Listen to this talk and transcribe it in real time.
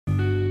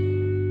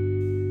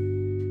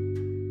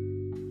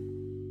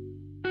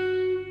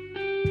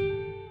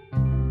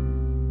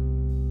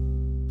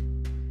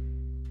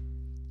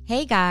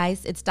Hey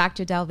guys, it's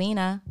Dr.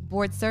 Delvina,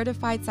 board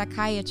certified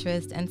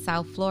psychiatrist in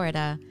South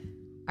Florida.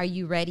 Are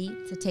you ready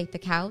to take the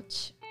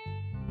couch?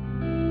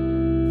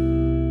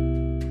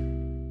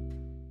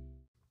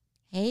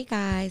 Hey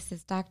guys,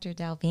 it's Dr.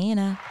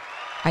 Delvina.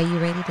 Are you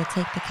ready to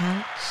take the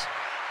couch?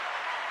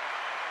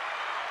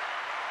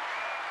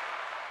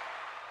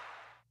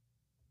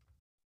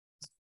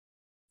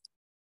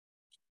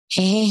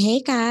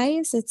 Hey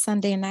guys, it's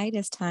Sunday night.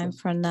 It's time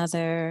for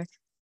another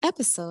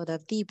episode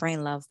of the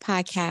Brain Love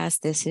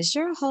Podcast. This is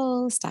your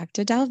host,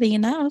 Dr.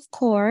 Delvina, of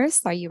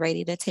course. Are you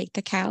ready to take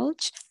the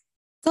couch?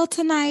 So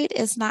tonight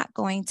is not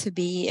going to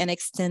be an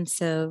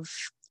extensive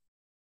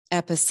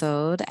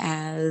episode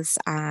as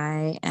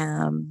I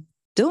am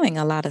doing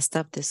a lot of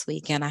stuff this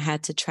weekend. I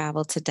had to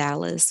travel to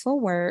Dallas for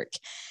work.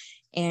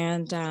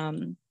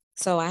 And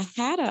so I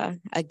had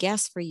a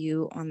guest for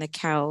you on the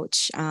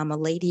couch, a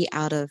lady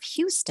out of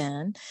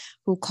Houston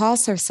who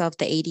calls herself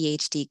the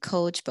ADHD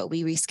coach, but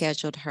we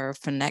rescheduled her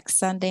for next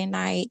Sunday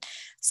night.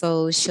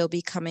 So she'll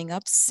be coming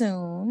up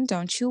soon.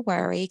 Don't you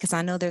worry, because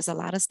I know there's a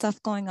lot of stuff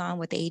going on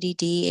with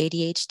ADD,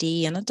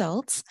 ADHD in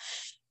adults.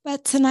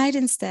 But tonight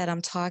instead,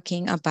 I'm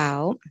talking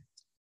about,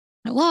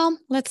 well,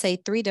 let's say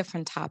 3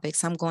 different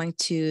topics. I'm going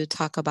to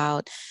talk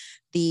about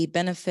the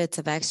benefits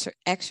of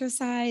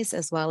exercise,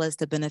 as well as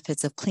the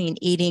benefits of clean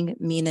eating,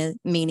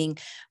 meaning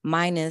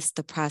minus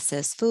the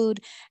processed food.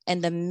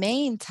 And the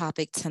main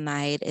topic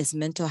tonight is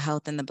mental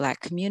health in the Black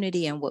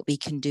community and what we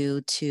can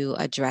do to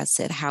address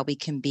it, how we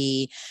can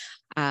be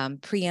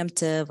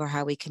preemptive or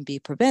how we can be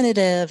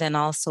preventative, and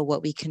also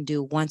what we can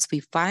do once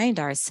we find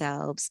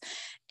ourselves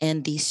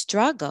in the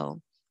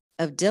struggle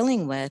of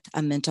dealing with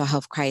a mental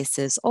health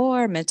crisis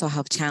or mental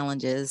health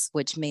challenges,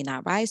 which may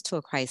not rise to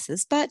a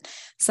crisis, but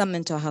some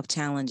mental health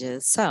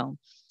challenges. So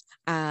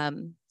I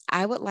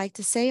would like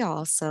to say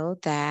also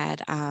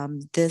that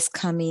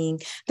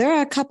there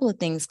are a couple of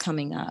things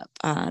coming up.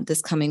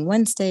 This coming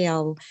Wednesday,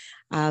 I'll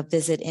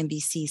visit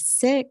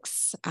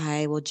NBC6.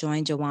 I will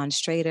join Jawan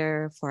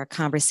Strader for a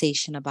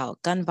conversation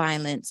about gun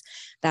violence.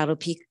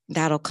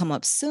 That'll come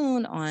up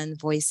soon on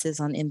Voices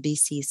on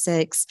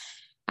NBC6.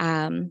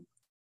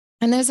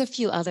 And there's a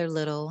few other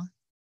little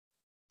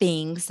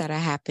things that are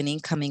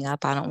happening coming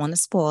up. I don't want to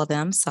spoil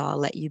them, so I'll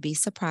let you be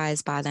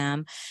surprised by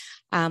them.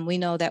 We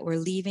know that we're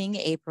leaving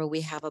April.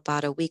 We have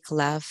about a week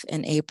left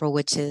in April,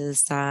 which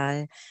is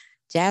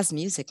Jazz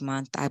Music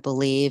Month, I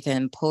believe,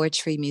 and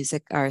Poetry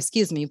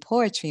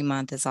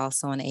Month is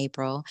also in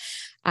April.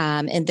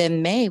 And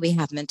then May, we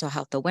have Mental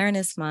Health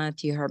Awareness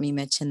Month. You heard me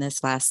mention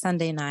this last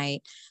Sunday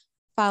night.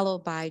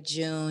 Followed by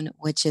June,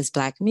 which is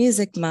Black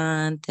Music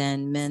Month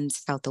and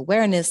Men's Health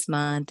Awareness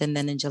Month. And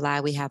then in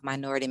July, we have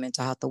Minority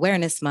Mental Health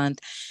Awareness Month.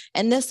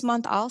 And this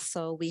month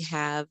also, we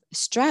have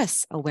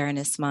Stress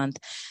Awareness Month.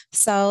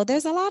 So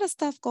there's a lot of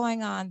stuff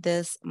going on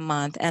this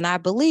month. And I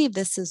believe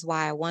this is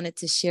why I wanted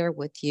to share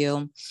with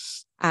you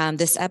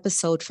this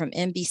episode from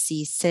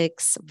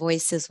NBC6,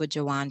 Voices with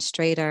Jawan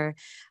Strader.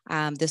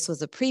 This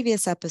was a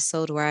previous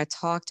episode where I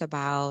talked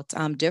about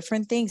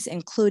different things,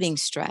 including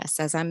stress.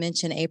 As I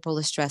mentioned, April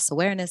is Stress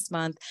Awareness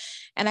Month,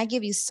 and I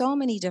give you so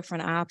many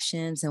different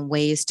options and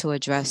ways to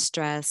address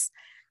stress,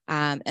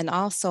 and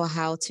also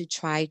how to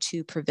try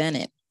to prevent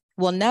it.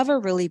 We'll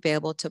never really be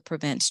able to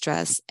prevent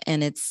stress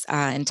in its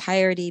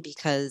entirety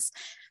because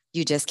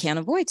you just can't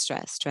avoid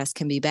stress. Stress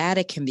can be bad,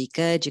 it can be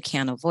good, you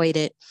can't avoid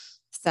it.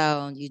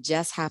 So you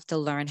just have to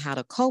learn how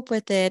to cope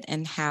with it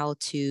and how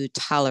to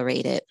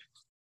tolerate it.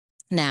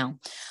 Now,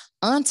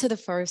 on to the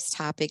first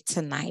topic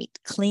tonight,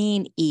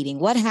 clean eating.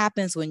 What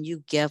happens when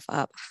you give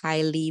up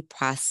highly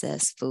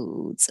processed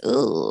foods?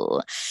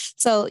 Ooh.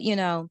 So,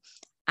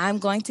 I'm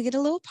going to get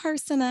a little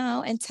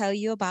personal and tell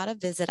you about a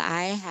visit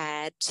I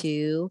had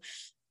to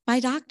my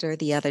doctor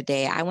the other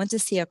day. I went to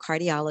see a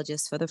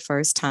cardiologist for the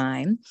first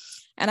time.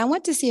 And I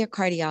went to see a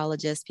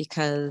cardiologist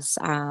because,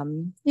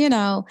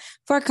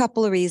 for a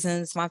couple of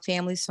reasons. My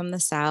family's from the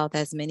South,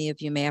 as many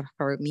of you may have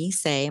heard me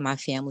say. My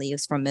family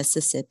is from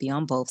Mississippi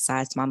on both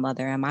sides, my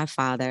mother and my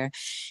father.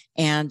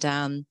 And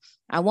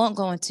I won't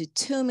go into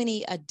too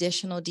many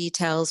additional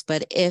details,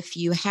 but if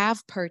you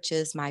have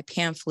purchased my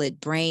pamphlet,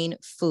 Brain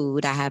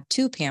Food, I have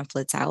 2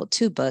 pamphlets out,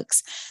 2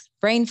 books.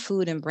 Brain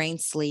Food and Brain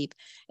Sleep.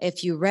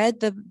 If you read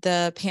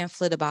the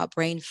pamphlet about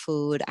brain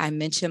food, I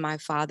mentioned my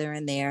father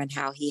in there and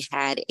how he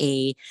had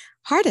a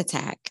heart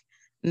attack,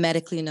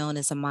 medically known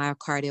as a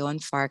myocardial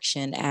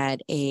infarction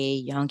at a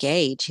young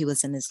age. He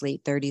was in his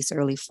late 30s,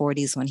 early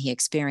 40s when he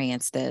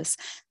experienced this.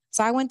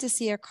 So I went to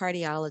see a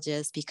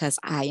cardiologist because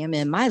I am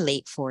in my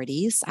late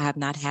 40s. I have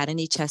not had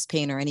any chest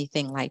pain or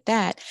anything like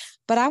that,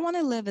 but I want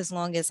to live as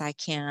long as I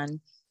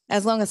can,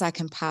 as long as I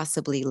can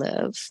possibly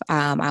live.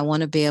 I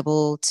want to be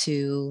able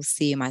to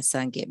see my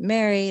son get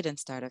married and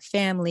start a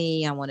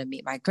family. I want to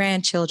meet my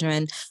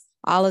grandchildren,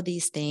 all of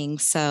these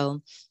things.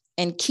 So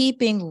in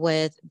keeping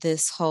with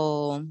this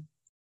whole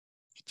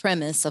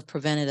premise of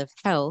preventative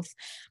health,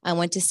 I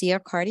went to see a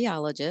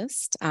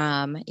cardiologist.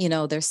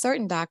 There's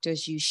certain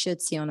doctors you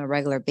should see on a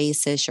regular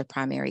basis, your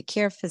primary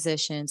care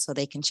physician, so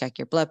they can check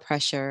your blood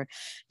pressure,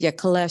 your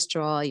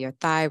cholesterol, your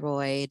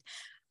thyroid.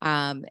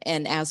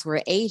 And as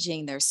we're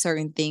aging, there's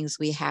certain things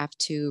we have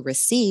to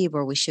receive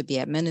or we should be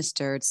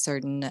administered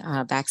certain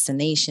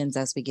vaccinations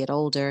as we get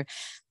older.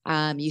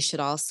 You should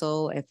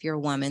also, if you're a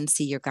woman,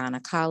 see your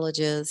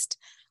gynecologist.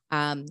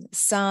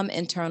 Some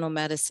internal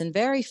medicine,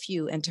 very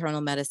few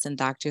internal medicine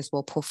doctors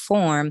will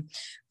perform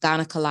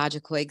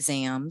gynecological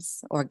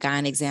exams or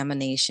gyne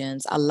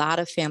examinations. A lot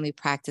of family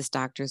practice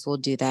doctors will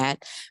do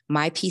that.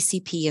 My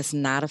PCP is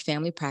not a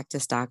family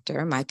practice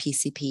doctor. My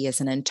PCP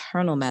is an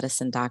internal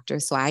medicine doctor.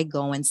 So I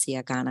go and see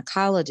a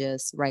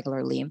gynecologist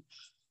regularly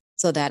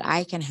so that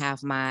I can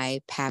have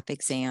my pap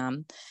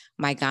exam,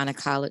 my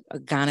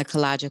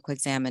gynecological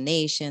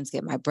examinations,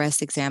 get my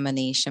breast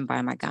examination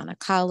by my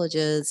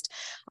gynecologist,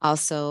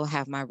 also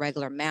have my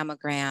regular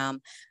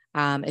mammogram.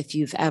 If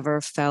you've ever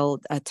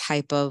felt a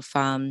type of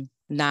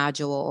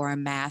nodule or a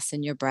mass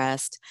in your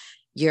breast,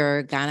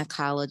 your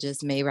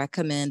gynecologist may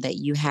recommend that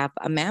you have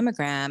a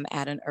mammogram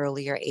at an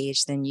earlier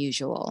age than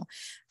usual.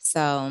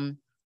 So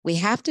we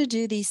have to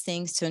do these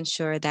things to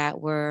ensure that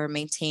we're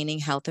maintaining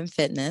health and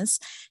fitness.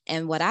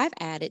 And what I've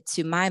added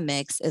to my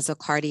mix is a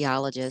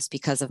cardiologist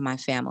because of my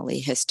family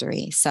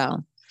history.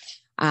 So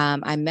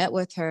I met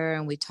with her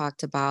and we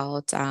talked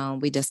about,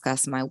 we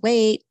discussed my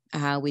weight.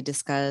 We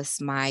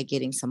discussed my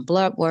getting some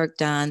blood work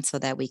done so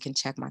that we can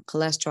check my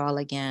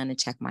cholesterol again and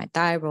check my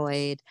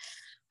thyroid.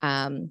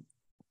 And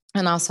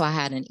also I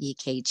had an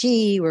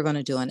EKG. We're going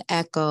to do an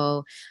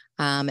echo.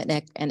 An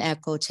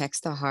echo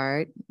checks the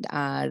heart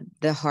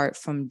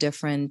from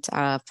different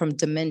from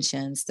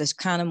dimensions. There's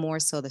kind of more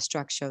so the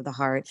structure of the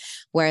heart,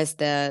 whereas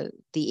the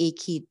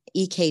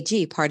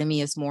EKG, pardon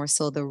me, is more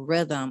so the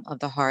rhythm of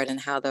the heart and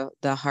how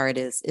the heart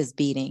is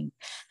beating.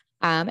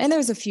 And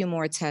there's a few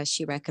more tests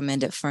she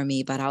recommended for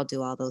me, but I'll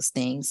do all those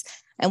things.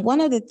 And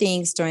one of the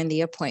things during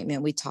the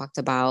appointment we talked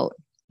about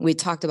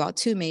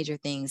two major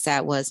things.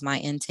 That was my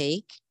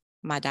intake,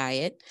 my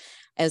diet,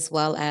 as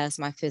well as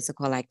my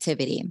physical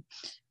activity.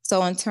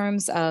 So in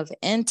terms of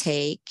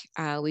intake,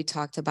 we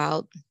talked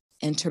about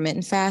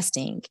intermittent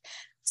fasting.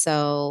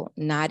 So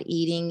not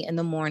eating in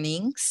the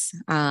mornings,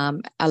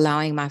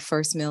 allowing my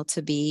first meal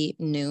to be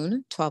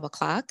noon, 12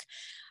 o'clock.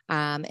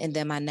 And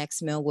then my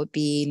next meal would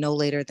be no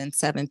later than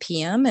 7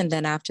 p.m. And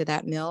then after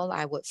that meal,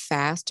 I would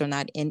fast or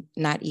not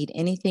eat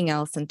anything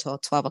else until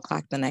 12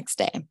 o'clock the next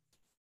day.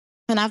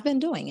 And I've been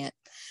doing it.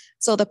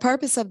 So the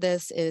purpose of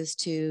this is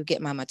to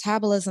get my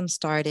metabolism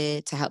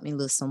started, to help me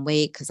lose some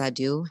weight, because I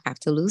do have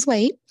to lose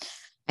weight.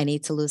 I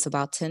need to lose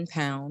about 10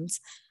 pounds.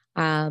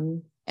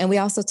 And we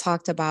also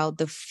talked about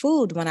the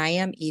food when I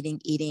am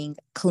eating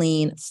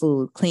clean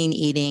food, clean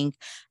eating,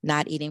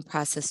 not eating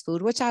processed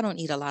food, which I don't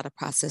eat a lot of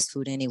processed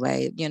food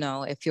anyway. You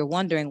know, if you're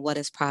wondering what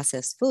is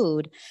processed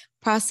food,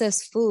 those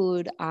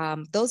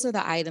are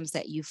the items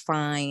that you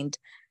find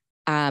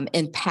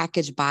in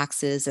packaged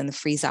boxes in the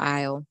freezer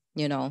aisle.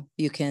 You know,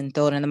 you can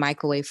throw it in the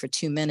microwave for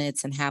 2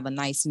 minutes and have a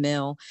nice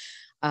meal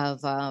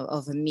of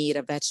a meat,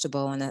 a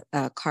vegetable, and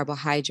a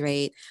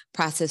carbohydrate.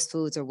 Processed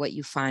foods are what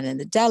you find in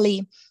the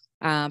deli.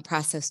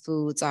 Processed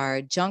foods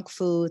are junk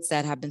foods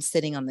that have been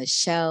sitting on the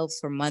shelves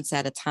for months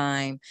at a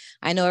time.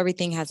 I know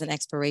everything has an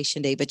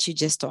expiration date, but you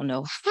just don't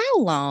know how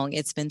long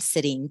it's been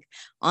sitting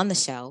on the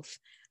shelf.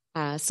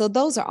 So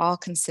those are all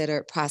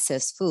considered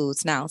processed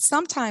foods. Now,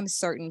 sometimes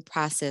certain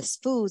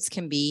processed foods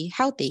can be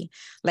healthy,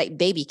 like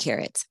baby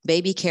carrots.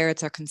 Baby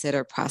carrots are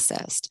considered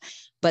processed,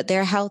 but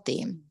they're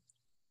healthy.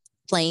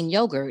 Plain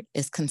yogurt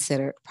is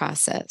considered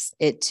processed.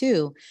 It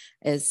too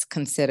is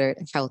considered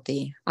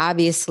healthy.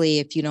 Obviously,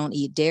 if you don't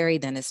eat dairy,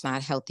 then it's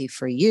not healthy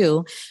for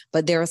you.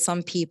 But there are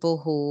some people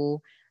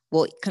who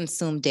will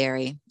consume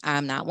dairy.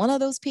 I'm not one of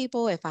those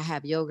people. If I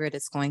have yogurt,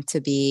 it's going to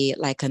be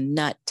like a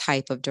nut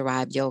type of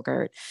derived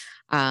yogurt,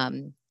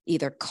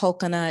 either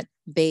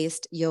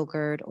coconut-based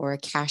yogurt or a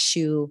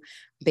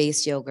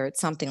cashew-based yogurt,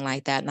 something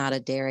like that, not a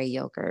dairy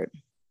yogurt.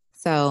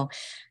 So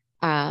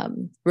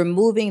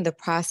removing the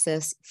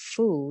processed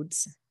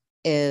foods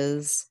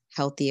is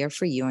healthier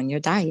for you and your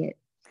diet.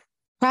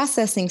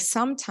 Processing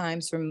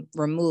sometimes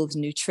removes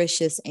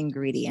nutritious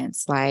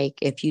ingredients. Like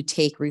if you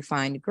take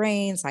refined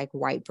grains like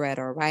white bread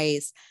or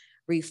rice,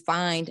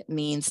 refined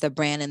means the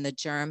bran and the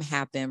germ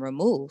have been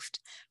removed,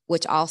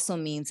 which also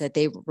means that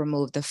they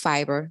remove the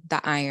fiber,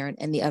 the iron,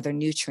 and the other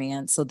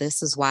nutrients. So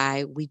this is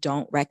why we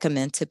don't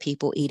recommend to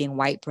people eating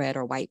white bread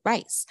or white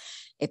rice.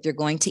 If you're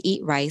going to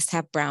eat rice,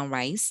 have brown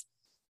rice.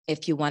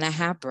 If you want to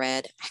have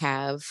bread,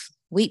 have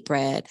wheat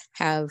bread,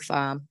 have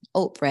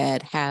oat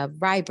bread, have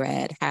rye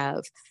bread,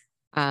 have,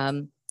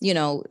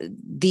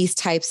 these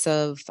types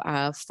of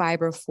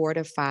fiber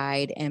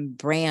fortified and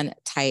bran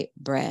type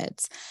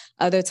breads.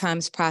 Other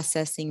times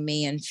processing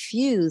may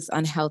infuse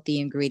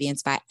unhealthy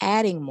ingredients by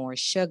adding more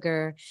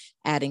sugar,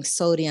 adding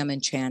sodium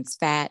and trans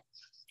fat.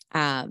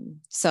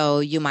 So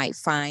you might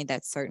find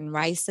that certain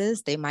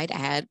rices, they might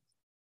add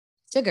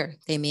sugar,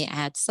 they may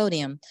add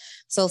sodium.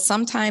 So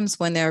sometimes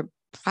when they're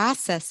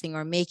processing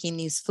or making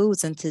these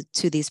foods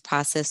into these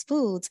processed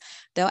foods,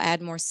 they'll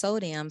add more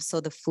sodium so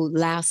the food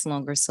lasts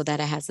longer, so that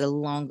it has a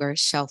longer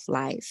shelf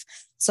life.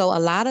 So a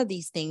lot of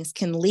these things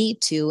can lead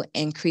to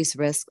increased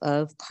risk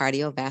of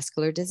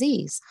cardiovascular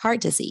disease, heart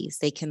disease.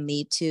 They can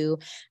lead to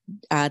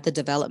the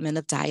development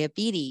of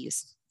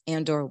diabetes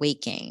and or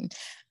weight gain.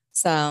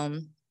 So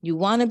you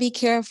want to be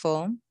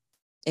careful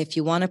if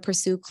you want to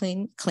pursue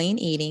clean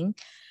eating,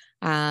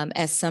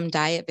 as some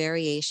diet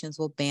variations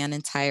will ban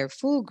entire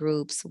food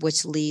groups,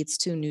 which leads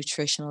to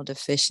nutritional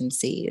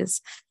deficiencies.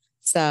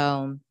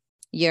 So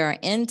your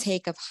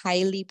intake of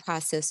highly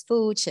processed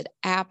food should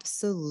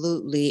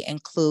absolutely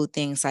include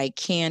things like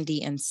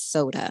candy and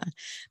soda.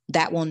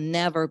 That will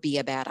never be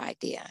a bad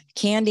idea.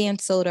 Candy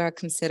and soda are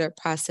considered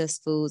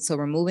processed foods, so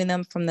removing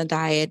them from the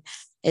diet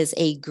is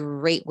a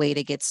great way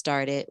to get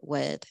started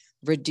with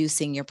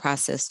reducing your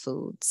processed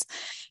foods.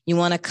 You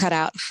want to cut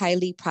out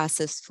highly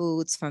processed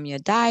foods from your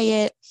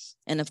diet.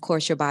 And of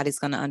course, your body's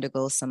going to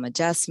undergo some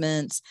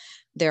adjustments.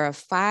 There are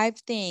 5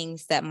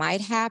 things that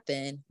might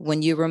happen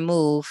when you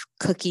remove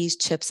cookies,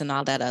 chips, and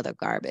all that other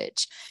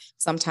garbage.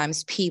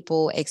 Sometimes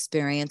people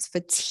experience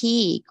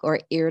fatigue or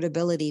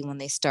irritability when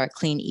they start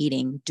clean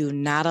eating. Do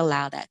not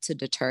allow that to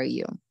deter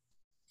you.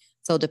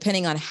 So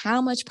depending on how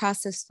much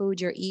processed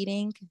food you're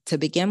eating to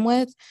begin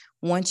with,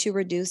 once you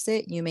reduce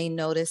it, you may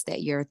notice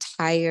that you're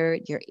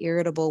tired, you're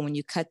irritable when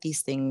you cut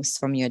these things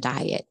from your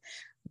diet.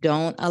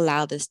 Don't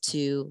allow this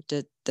to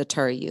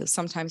deter you.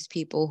 Sometimes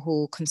people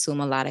who consume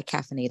a lot of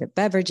caffeinated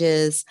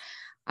beverages,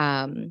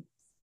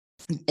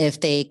 if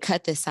they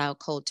cut this out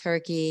cold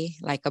turkey,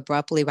 like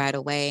abruptly right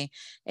away,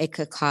 it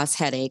could cause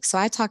headaches. So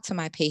I talk to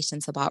my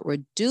patients about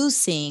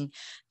reducing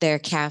their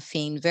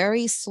caffeine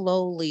very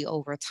slowly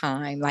over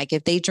time. Like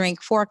if they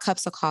drink 4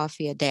 cups of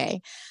coffee a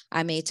day,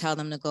 I may tell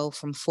them to go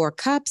from 4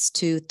 cups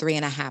to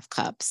 3.5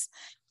 cups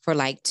for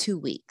like 2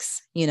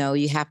 weeks. You know,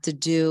 you have to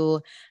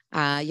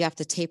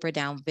taper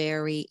down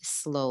very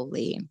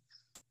slowly.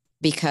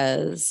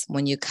 Because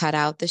when you cut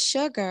out the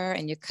sugar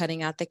and you're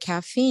cutting out the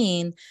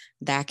caffeine,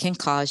 that can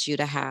cause you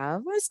to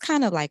have, it's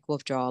kind of like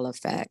withdrawal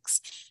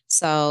effects.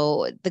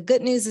 So the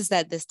good news is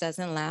that this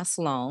doesn't last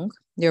long.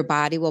 Your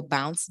body will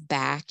bounce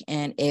back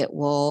and it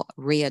will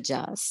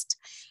readjust.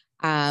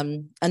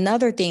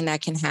 Another thing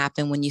that can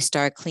happen when you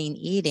start clean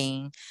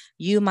eating,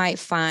 you might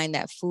find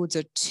that foods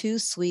are too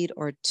sweet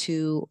or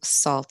too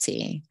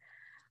salty.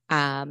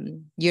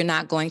 You're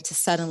not going to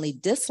suddenly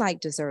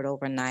dislike dessert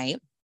overnight.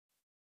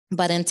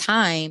 But in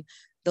time,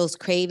 those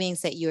cravings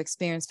that you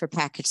experience for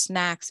packaged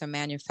snacks or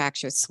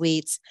manufactured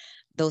sweets,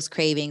 those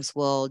cravings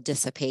will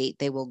dissipate.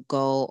 They will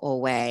go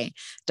away.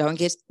 Don't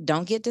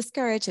get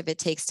discouraged if it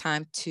takes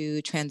time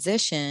to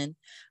transition,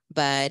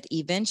 but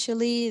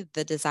eventually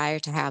the desire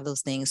to have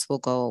those things will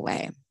go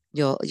away.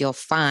 You'll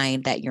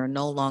find that you're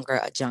no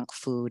longer a junk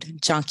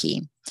food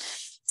junkie.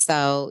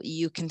 So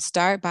you can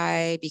start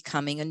by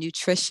becoming a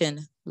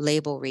nutrition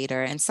label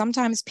reader. And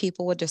sometimes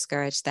people would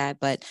discourage that,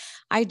 but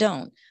I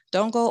don't.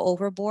 Don't go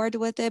overboard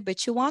with it,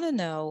 but you want to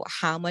know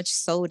how much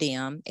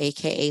sodium,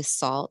 AKA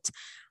salt,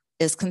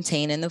 is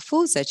contained in the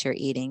foods that you're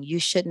eating. You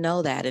should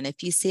know that. And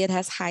if you see it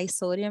has high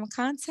sodium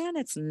content,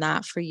 it's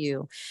not for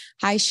you.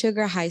 High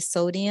sugar, high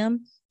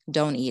sodium,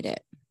 don't eat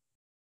it.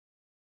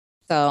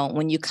 So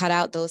when you cut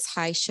out those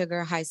high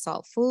sugar, high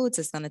salt foods,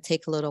 it's going to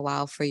take a little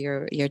while for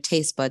your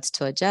taste buds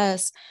to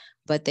adjust,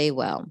 but they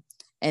will.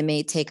 It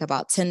may take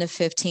about 10 to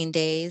 15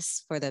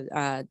 days for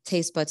the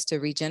taste buds to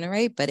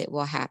regenerate, but it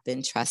will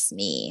happen, trust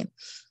me.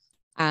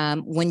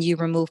 When you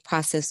remove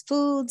processed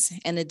foods,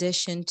 in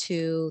addition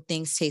to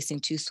things tasting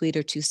too sweet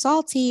or too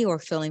salty or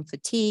feeling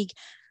fatigue,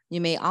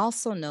 you may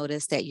also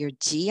notice that your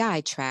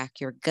GI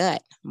tract, your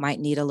gut, might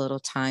need a little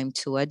time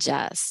to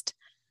adjust.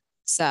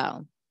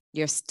 So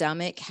your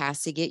stomach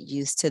has to get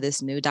used to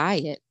this new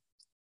diet.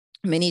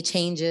 Many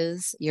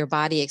changes your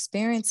body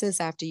experiences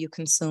after you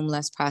consume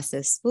less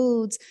processed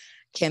foods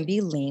can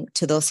be linked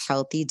to those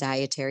healthy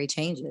dietary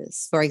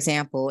changes. For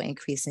example,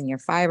 increasing your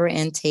fiber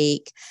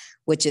intake,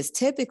 which is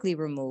typically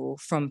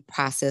removed from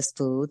processed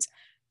foods,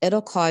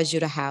 it'll cause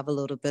you to have a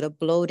little bit of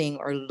bloating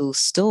or loose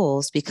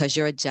stools because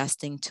you're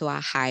adjusting to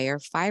a higher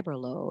fiber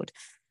load.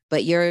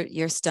 But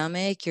your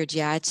stomach, your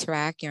GI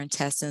tract, your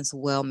intestines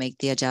will make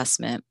the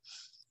adjustment.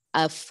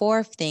 A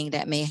 4th thing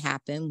that may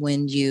happen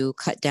when you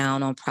cut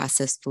down on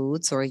processed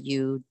foods or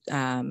you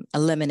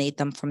eliminate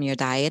them from your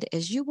diet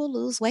is you will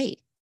lose weight.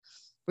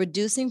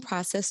 Reducing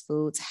processed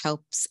foods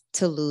helps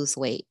to lose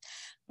weight.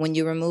 When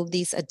you remove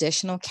these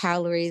additional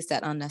calories,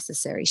 that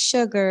unnecessary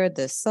sugar,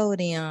 the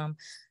sodium,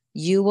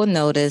 you will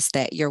notice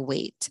that your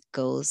weight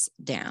goes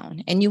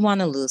down and you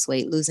want to lose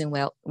weight. Losing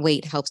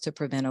weight helps to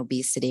prevent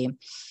obesity.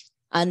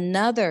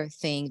 Another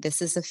thing,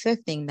 this is the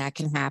 5th thing that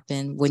can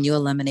happen when you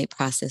eliminate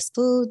processed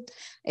food,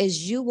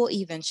 is you will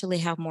eventually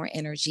have more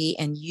energy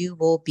and you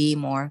will be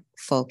more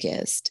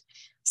focused.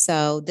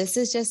 So this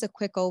is just a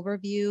quick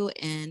overview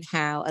in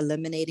how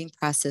eliminating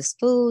processed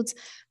foods,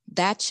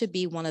 that should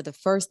be one of the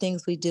first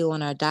things we do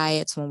on our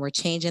diets when we're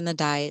changing the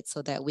diet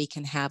so that we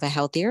can have a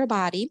healthier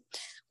body.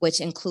 which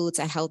includes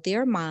a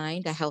healthier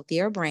mind, a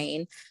healthier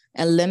brain.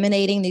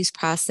 Eliminating these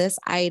processed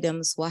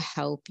items will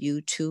help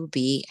you to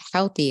be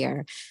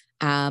healthier.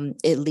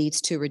 It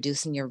leads to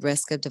reducing your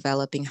risk of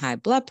developing high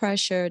blood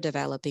pressure,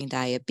 developing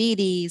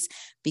diabetes,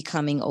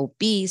 becoming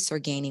obese, or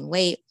gaining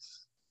weight.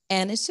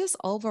 And it's just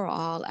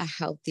overall a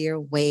healthier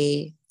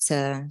way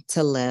to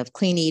live.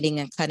 Clean eating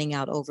and cutting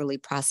out overly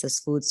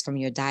processed foods from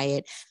your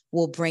diet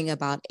will bring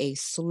about a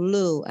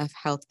slew of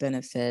health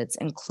benefits,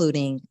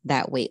 including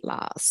that weight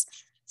loss.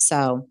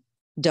 So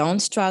don't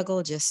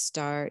struggle, just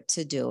start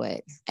to do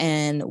it.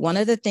 And one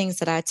of the things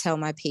that I tell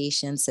my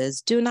patients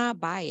is do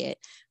not buy it.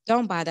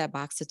 Don't buy that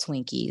box of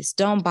Twinkies.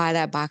 Don't buy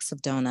that box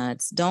of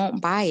donuts.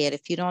 Don't buy it.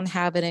 If you don't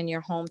have it in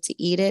your home to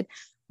eat it,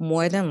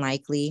 more than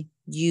likely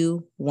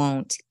you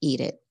won't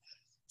eat it.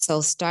 So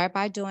start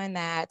by doing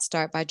that.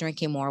 Start by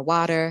drinking more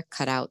water,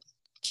 cut out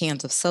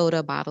cans of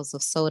soda, bottles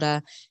of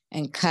soda,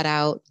 and cut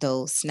out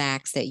those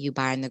snacks that you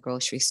buy in the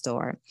grocery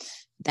store.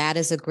 That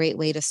is a great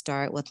way to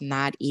start with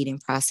not eating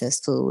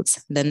processed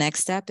foods. The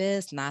next step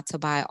is not to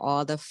buy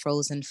all the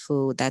frozen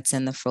food that's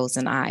in the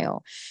frozen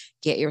aisle.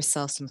 Get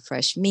yourself some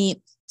fresh meat,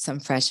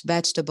 some fresh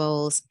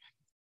vegetables,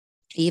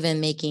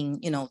 even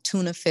making,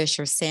 tuna fish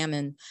or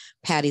salmon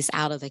patties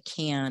out of a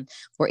can,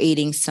 or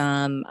eating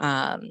some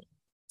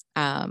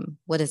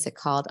what is it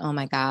called? Oh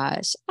my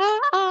gosh.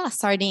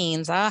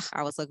 Sardines. I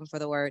was looking for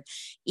the word.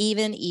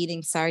 Even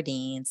eating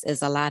sardines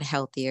is a lot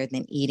healthier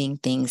than eating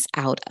things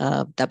out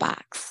of the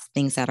box,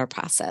 things that are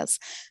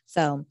processed.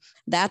 So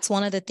that's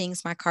one of the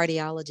things my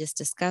cardiologist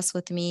discussed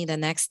with me. The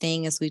next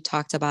thing is we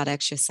talked about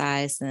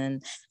exercise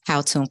and how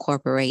to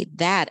incorporate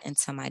that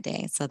into my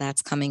day. So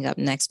that's coming up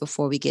next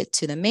before we get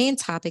to the main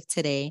topic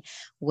today,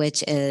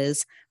 which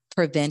is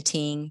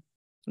preventing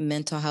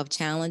mental health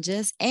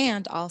challenges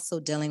and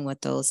also dealing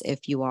with those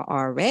if you are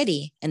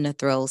already in the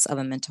throes of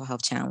a mental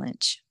health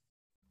challenge.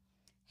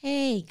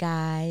 Hey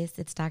guys,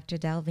 it's Dr.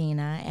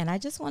 Delvina, and I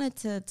just wanted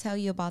to tell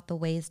you about the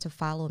ways to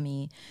follow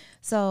me.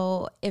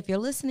 So if you're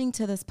listening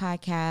to this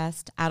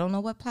podcast, I don't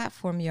know what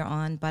platform you're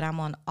on, but I'm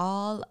on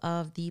all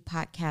of the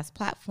podcast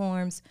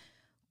platforms: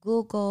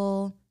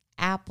 Google,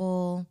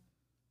 Apple,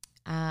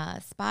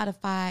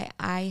 Spotify,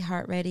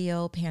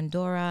 iHeartRadio,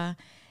 Pandora.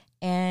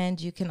 And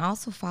you can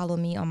also follow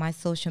me on my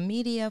social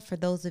media for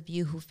those of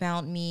you who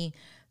found me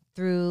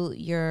through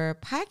your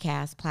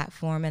podcast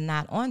platform and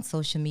not on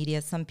social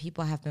media. Some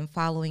people have been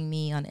following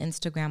me on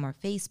Instagram or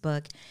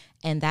Facebook,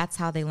 and that's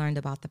how they learned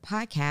about the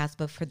podcast.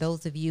 But for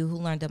those of you who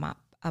learned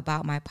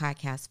about my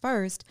podcast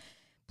first,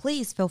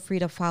 please feel free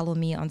to follow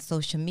me on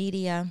social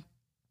media.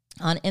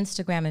 On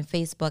Instagram and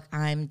Facebook,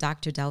 I'm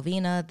Dr.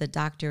 Delvina. The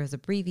doctor is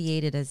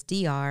abbreviated as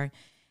DR.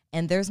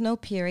 And there's no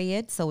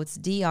period, so it's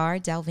Dr.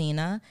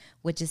 Delvina,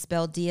 which is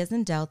spelled D as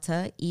in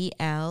Delta,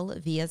 E-L,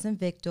 V as in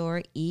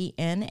Victor,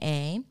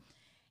 E-N-A.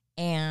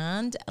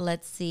 And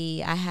let's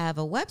see, I have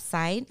a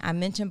website. I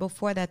mentioned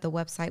before that the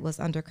website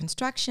was under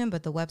construction,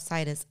 but the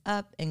website is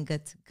up and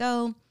good to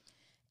go.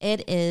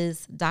 It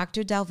is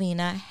Dr.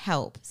 Delvina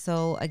Help.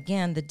 So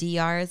again, the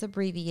DR is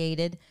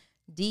abbreviated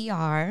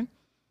DR,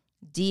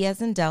 D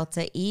as in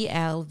Delta,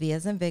 E-L, V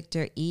as in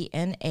Victor,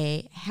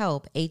 E-N-A,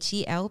 help,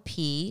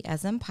 H-E-L-P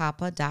as in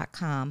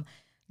Papa.com,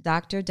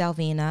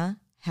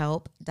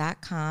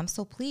 drdelvinahelp.com.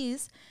 So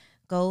please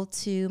go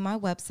to my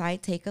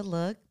website, take a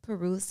look,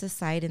 peruse the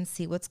site, and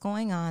see what's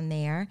going on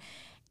there.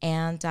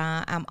 And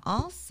I'm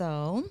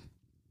also,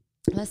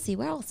 let's see,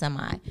 where else am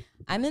I?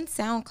 I'm in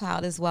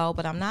SoundCloud as well,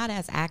 but I'm not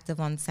as active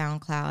on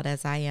SoundCloud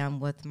as I am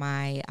with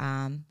my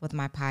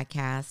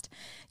podcast.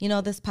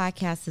 This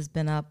podcast has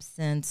been up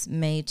since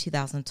May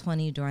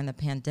 2020 during the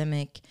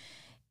pandemic,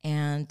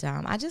 and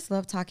I just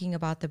love talking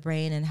about the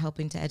brain and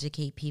helping to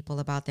educate people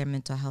about their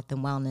mental health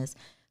and wellness.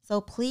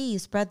 So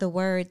please spread the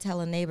word, tell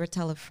a neighbor,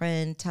 tell a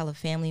friend, tell a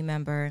family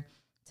member,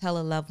 tell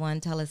a loved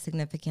one, tell a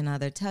significant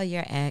other, tell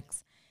your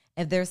ex.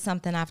 If there's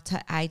something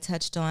I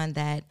touched on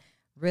that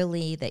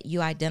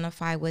you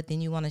identify with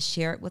and you want to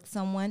share it with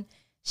someone,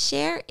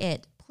 share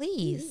it,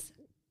 please.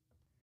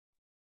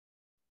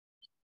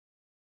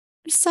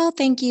 So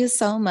thank you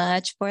so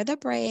much for the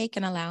break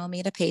and allowing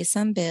me to pay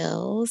some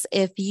bills.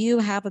 If you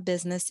have a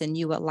business and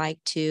you would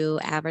like to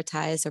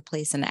advertise or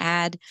place an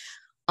ad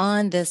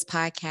on this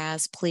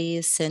podcast,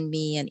 please send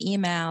me an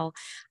email.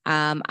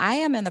 I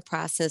am in the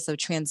process of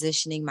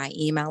transitioning my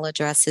email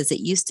addresses. It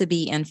used to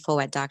be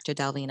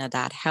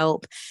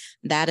info@drdelvina.help.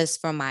 That is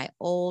from my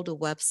old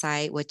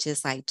website, which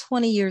is like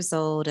 20 years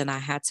old, and I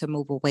had to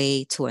move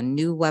away to a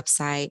new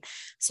website.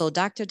 So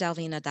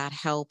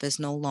drdelvina.help is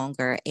no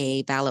longer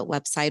a valid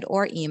website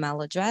or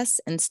email address.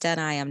 Instead,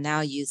 I am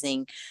now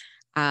using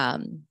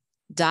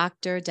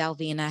Dr.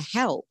 Delvina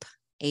Help,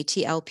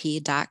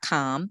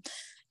 HELP.com.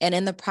 And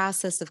in the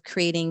process of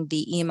creating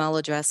the email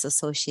address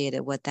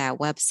associated with that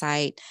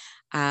website,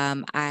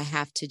 I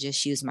have to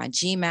just use my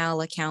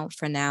Gmail account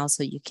for now.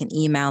 So you can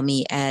email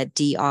me at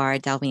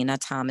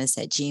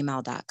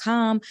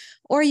drdelvinathomas@gmail.com,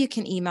 or you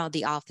can email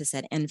the office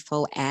at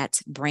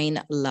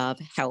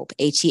info@brainlovehelp,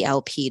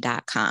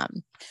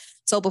 HELP.com.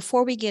 So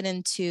before we get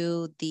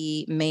into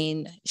the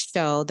main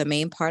show, the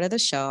main part of the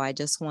show, I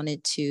just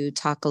wanted to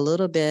talk a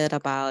little bit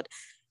about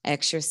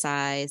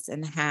exercise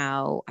and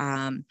how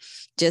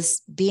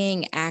just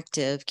being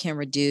active can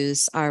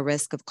reduce our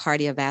risk of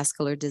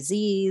cardiovascular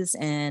disease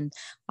and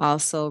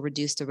also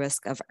reduce the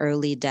risk of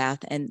early death.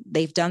 And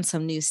they've done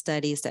some new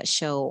studies that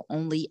show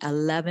only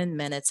 11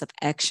 minutes of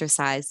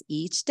exercise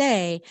each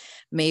day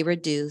may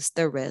reduce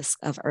the risk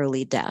of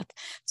early death.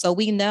 So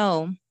we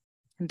know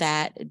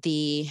that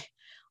the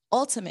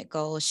ultimate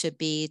goal should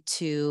be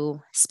to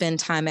spend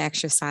time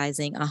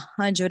exercising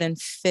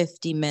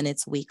 150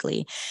 minutes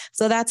weekly.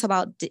 So that's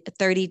about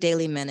 30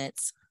 daily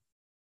minutes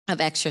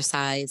of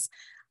exercise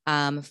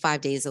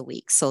 5 days a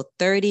week. So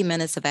 30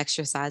 minutes of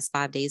exercise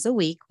 5 days a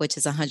week, which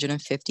is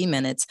 150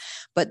 minutes.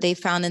 But they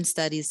found in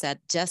studies that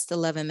just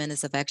 11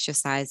 minutes of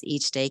exercise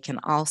each day can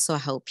also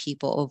help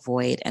people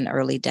avoid an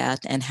early death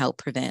and help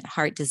prevent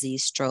heart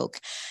disease,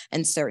 stroke,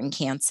 and certain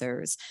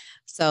cancers.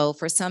 So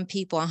for some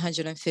people,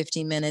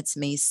 150 minutes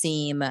may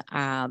seem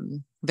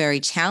very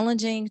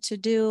challenging to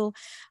do,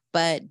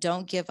 but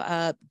don't give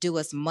up. Do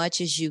as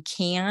much as you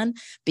can,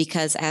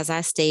 because as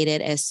I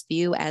stated, as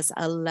few as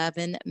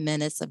 11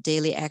 minutes of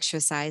daily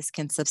exercise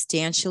can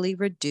substantially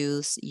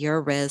reduce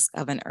your risk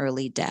of an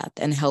early death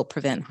and help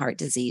prevent heart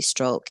disease,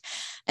 stroke,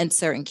 and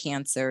certain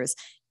cancers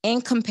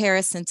in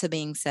comparison to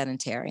being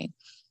sedentary.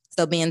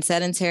 So being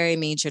sedentary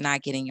means you're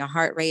not getting your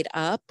heart rate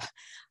up.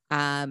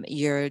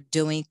 You're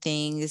doing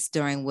things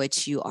during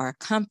which you are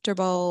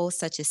comfortable,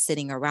 such as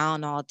sitting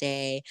around all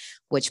day,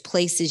 which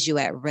places you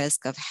at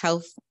risk of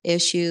health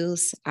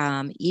issues.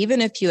 Even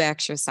if you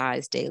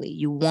exercise daily,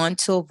 you want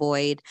to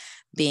avoid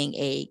being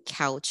a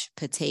couch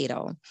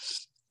potato.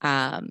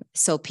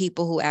 So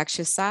people who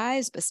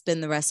exercise but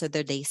spend the rest of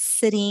their day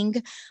sitting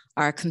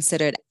are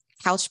considered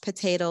couch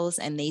potatoes,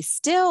 and they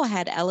still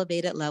had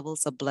elevated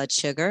levels of blood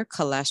sugar,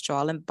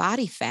 cholesterol, and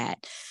body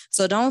fat.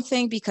 So don't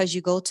think because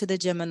you go to the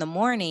gym in the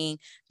morning,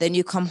 then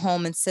you come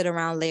home and sit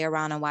around, lay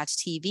around and watch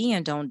TV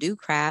and don't do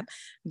crap,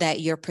 that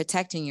you're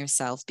protecting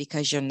yourself,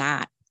 because you're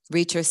not.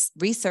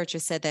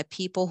 Researchers said that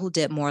people who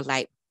did more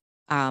light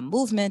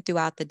movement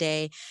throughout the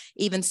day,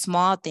 even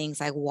small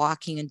things like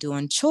walking and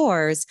doing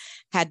chores,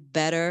 had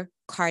better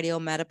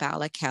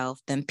cardiometabolic health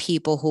than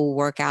people who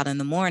work out in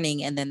the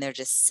morning and then they're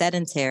just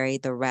sedentary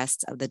the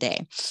rest of the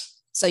day.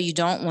 So you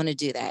don't want to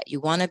do that.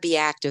 You want to be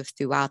active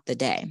throughout the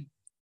day.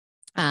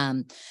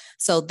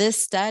 So this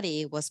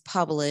study was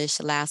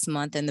published last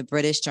month in the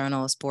British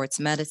Journal of Sports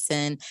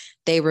Medicine.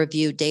 They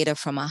reviewed data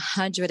from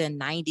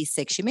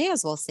 196, you may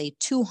as well say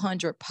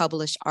 200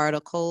 published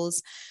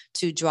articles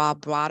to draw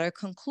broader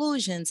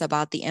conclusions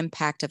about the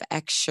impact of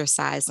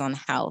exercise on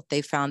health.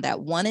 They found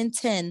that 1 in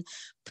 10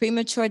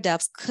 premature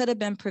deaths could have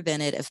been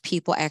prevented if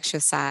people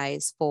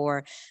exercise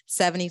for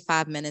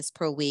 75 minutes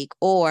per week,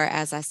 or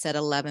as I said,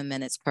 11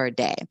 minutes per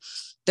day.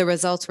 The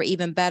results were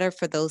even better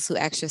for those who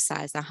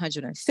exercise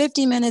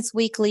 150 minutes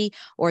weekly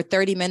or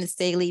 30 minutes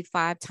daily,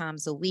 5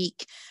 times a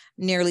week.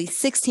 Nearly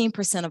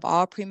 16% of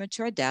all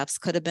premature deaths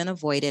could have been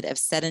avoided if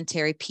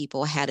sedentary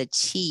people had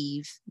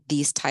achieved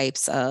this type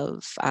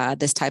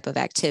of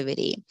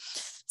activity.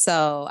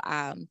 So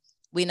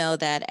we know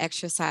that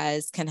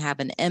exercise can have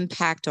an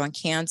impact on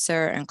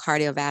cancer and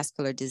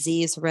cardiovascular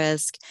disease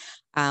risk,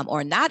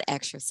 or not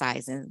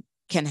exercising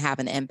can have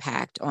an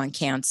impact on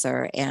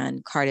cancer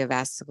and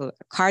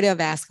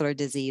cardiovascular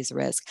disease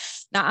risk.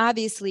 Now,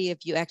 obviously,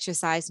 if you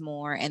exercise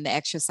more and the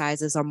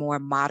exercises are more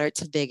moderate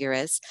to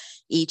vigorous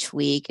each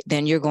week,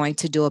 then you're going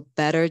to do a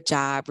better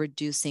job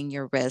reducing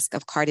your risk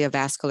of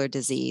cardiovascular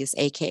disease,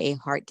 aka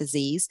heart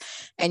disease,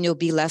 and you'll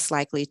be less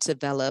likely to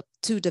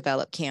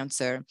develop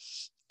cancer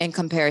in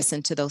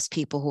comparison to those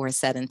people who are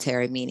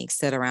sedentary, meaning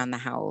sit around the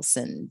house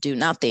and do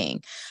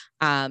nothing.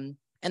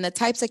 And the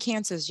types of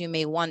cancers, you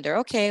may wonder,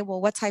 okay,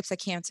 well, what types of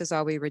cancers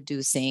are we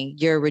reducing?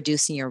 You're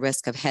reducing your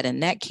risk of head and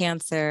neck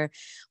cancer,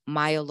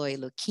 myeloid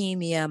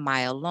leukemia,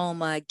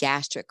 myeloma,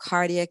 gastric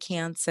cardiac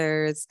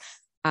cancers.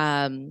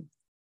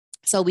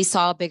 So we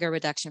saw a bigger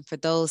reduction for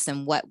those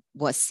than what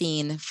was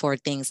seen for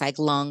things like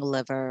lung,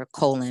 liver,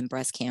 colon,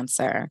 breast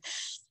cancer.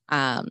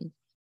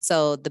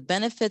 So the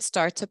benefits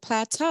start to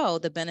plateau,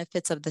 the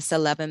benefits of this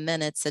 11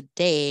 minutes a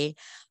day.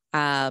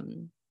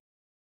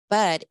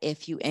 But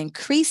if you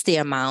increase the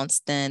amounts,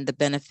 then the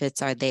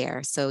benefits are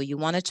there. So you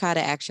want to try to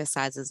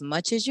exercise as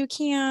much as you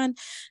can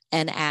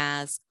and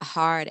as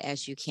hard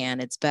as you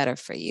can. It's better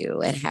for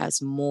you. It has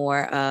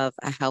more of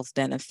a health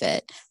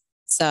benefit.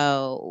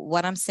 So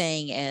what I'm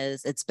saying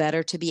is it's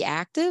better to be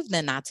active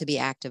than not to be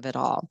active at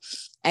all.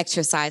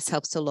 Exercise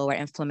helps to lower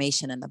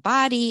inflammation in the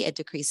body. It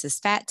decreases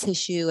fat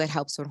tissue. It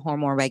helps with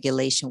hormone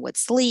regulation with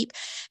sleep.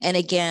 And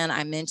again,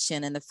 I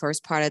mentioned in the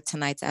first part of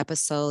tonight's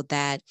episode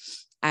that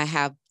I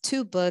have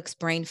 2 books,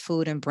 Brain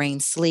Food and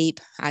Brain Sleep.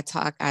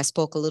 I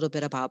spoke a little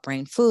bit about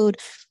brain food.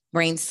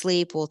 Brain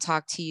Sleep will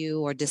talk to you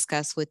or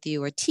discuss with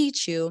you or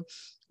teach you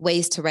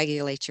ways to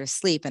regulate your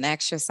sleep, and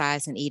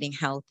exercise and eating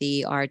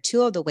healthy are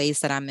 2 of the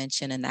ways that I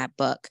mentioned in that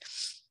book.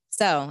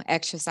 So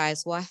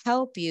exercise will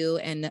help you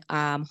in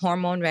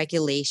hormone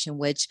regulation,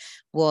 which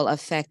will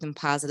affect in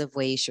positive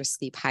ways your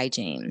sleep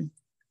hygiene.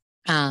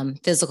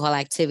 Physical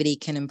activity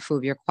can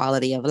improve your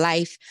quality of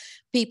life.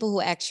 People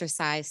who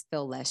exercise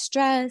feel less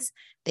stress,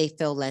 they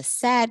feel less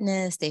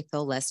sadness, they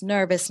feel less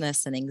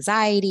nervousness and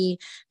anxiety,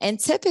 and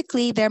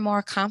typically they're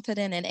more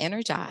confident and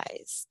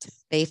energized.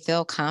 They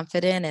feel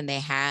confident and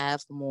they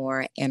have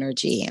more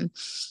energy.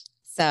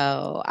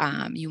 So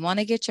you want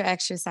to get your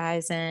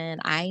exercise in.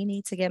 I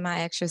need to get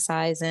my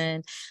exercise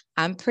in.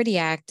 I'm pretty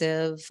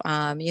active.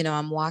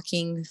 I'm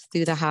walking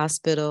through the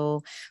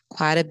hospital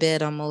quite a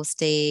bit on most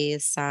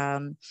days.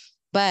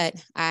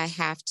 But I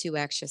have to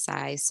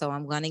exercise. So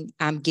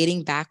I'm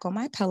getting back on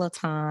my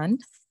Peloton,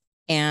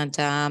 and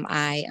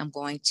I am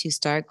going to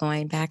start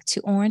going back to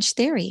Orange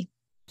Theory.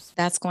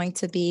 That's going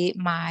to be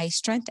my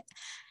strength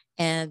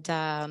and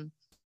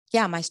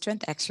my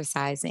strength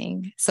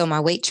exercising. So my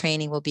weight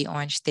training will be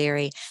Orange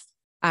Theory.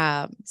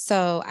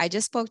 So I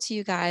just spoke to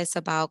you guys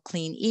about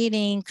clean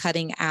eating,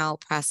 cutting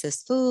out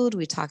processed food.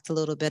 We talked a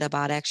little bit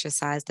about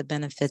exercise, the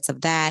benefits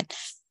of that.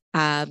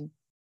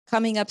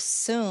 Coming up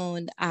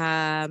soon,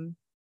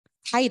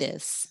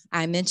 Titus.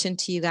 I mentioned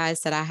to you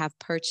guys that I have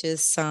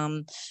purchased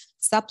some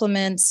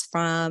supplements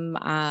from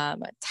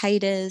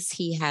Titus.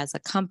 He has a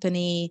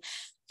company,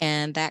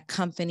 and that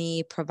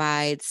company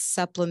provides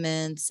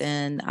supplements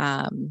and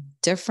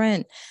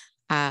different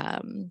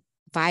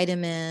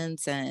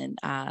vitamins and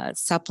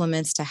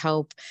supplements to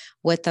help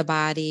with the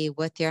body,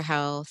 with your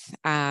health.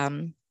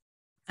 I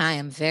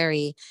am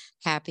very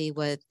happy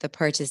with the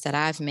purchase that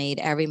I've made.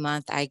 Every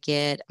month I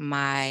get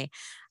my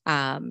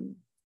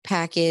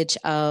package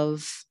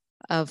of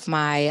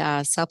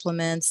my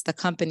supplements. The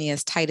company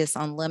is Titus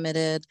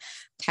Unlimited.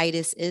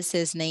 Titus is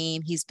his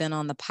name. He's been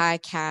on the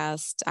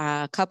podcast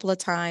a couple of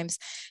times,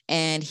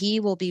 and he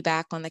will be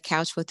back on the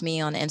couch with me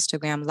on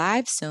Instagram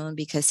Live soon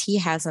because he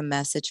has a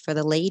message for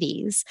the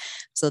ladies.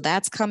 So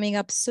that's coming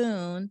up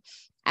soon,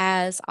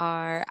 as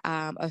are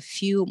a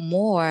few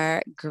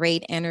more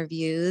great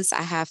interviews.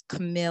 I have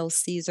Camille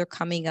Caesar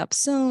coming up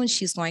soon.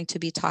 She's going to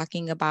be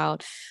talking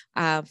about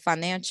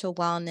financial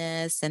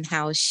wellness and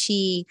how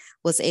she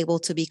was able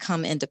to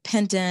become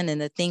independent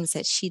and the things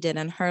that she did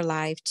in her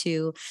life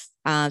to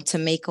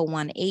make a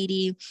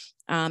 180.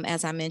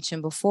 As I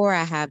mentioned before,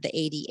 I have the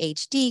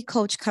ADHD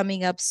coach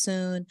coming up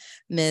soon,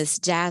 Miss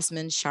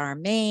Jasmine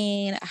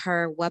Charmaine.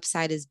 Her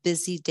website is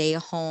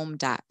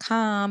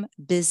busydayhome.com,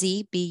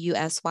 busy,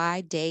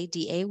 B-U-S-Y, day,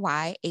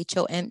 D-A-Y-H-O-M-E.com,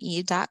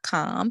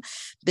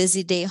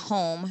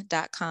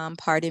 busydayhome.com,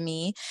 pardon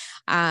me.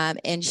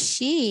 And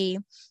she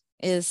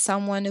is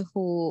someone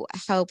who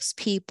helps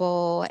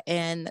people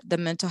in the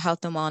mental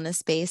health and wellness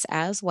space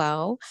as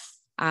well.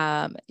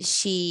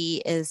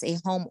 She is a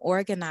home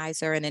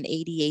organizer and an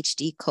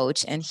ADHD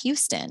coach in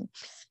Houston.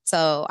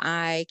 So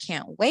I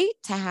can't wait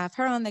to have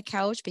her on the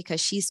couch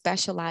because she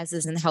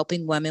specializes in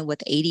helping women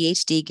with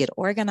ADHD get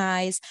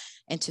organized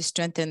and to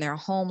strengthen their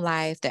home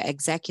life, their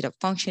executive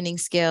functioning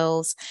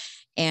skills.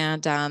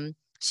 And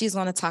she's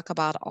going to talk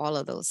about all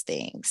of those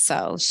things.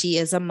 So she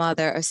is a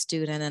mother, a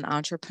student, an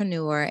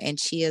entrepreneur, and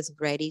she is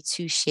ready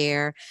to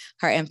share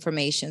her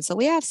information. So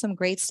we have some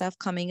great stuff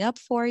coming up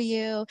for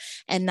you.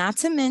 And not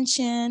to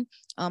mention,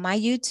 on my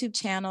YouTube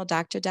channel,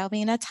 Dr.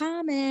 Delvina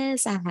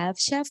Thomas, I have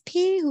Chef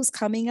P, who's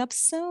coming up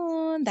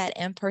soon. That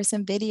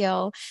in-person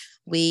video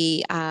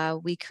we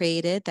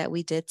created that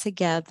we did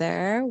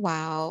together.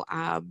 Wow.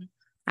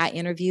 I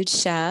interviewed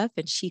Chef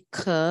and she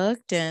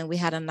cooked and we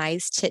had a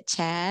nice chit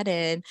chat,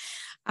 and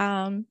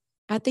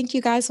I think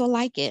you guys will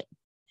like it.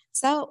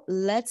 So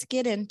let's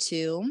get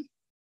into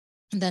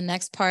the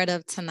next part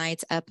of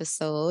tonight's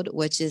episode,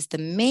 which is the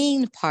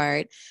main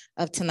part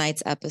of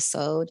tonight's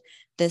episode.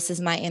 This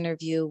is my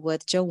interview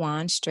with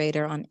Jawan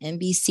Strader on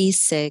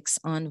NBC6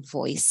 on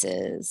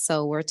Voices.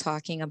 So we're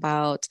talking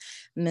about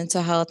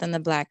mental health in the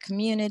Black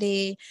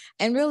community.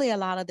 And really a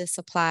lot of this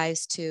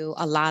applies to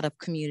a lot of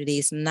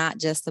communities, not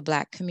just the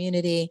Black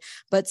community,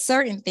 but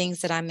certain things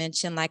that I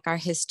mentioned, like our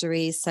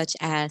history, such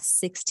as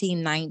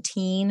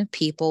 1619,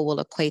 people will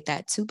equate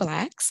that to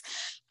Blacks.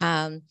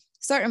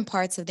 Certain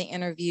parts of the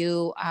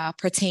interview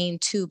pertain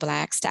to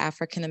Blacks, to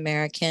African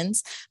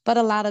Americans, but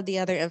a lot of the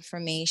other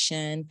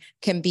information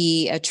can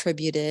be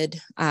attributed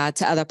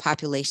to other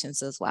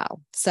populations as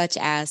well, such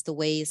as the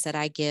ways that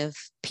I give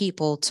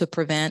people to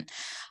prevent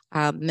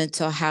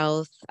mental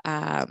health,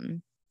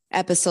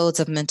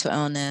 episodes of mental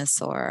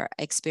illness or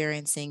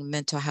experiencing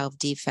mental health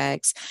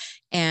defects.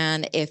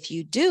 And if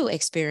you do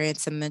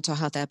experience a mental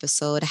health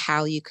episode,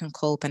 how you can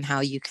cope and how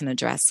you can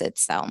address it.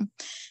 So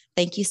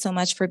thank you so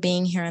much for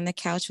being here on the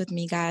couch with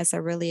me, guys. I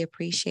really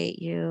appreciate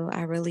you.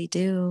 I really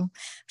do.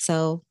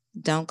 So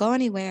don't go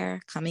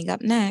anywhere. Coming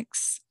up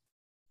next.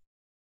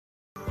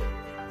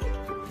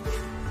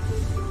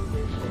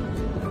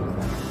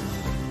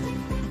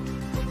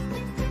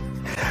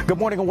 Good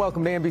morning and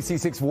welcome to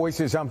NBC6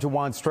 Voices. I'm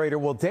Jawan Strader.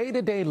 Well,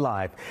 day-to-day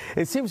life,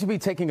 it seems to be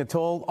taking a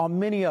toll on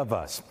many of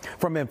us.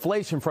 From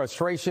inflation,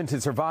 frustration, to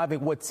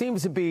surviving what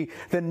seems to be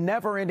the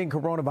never-ending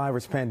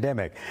coronavirus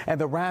pandemic and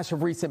the rash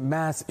of recent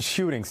mass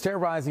shootings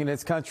terrorizing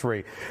this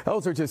country.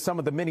 Those are just some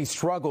of the many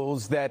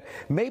struggles that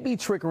may be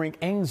triggering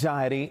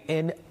anxiety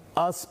in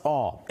us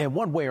all in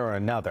one way or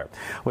another.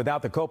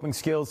 Without the coping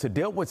skills to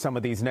deal with some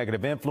of these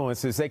negative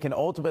influences, they can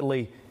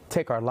ultimately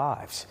take our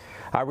lives.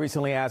 I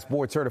recently asked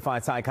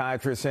board-certified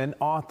psychiatrist and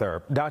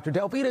author Dr.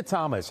 Delvina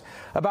Thomas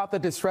about the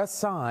distress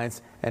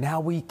signs and how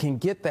we can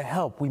get the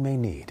help we may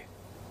need.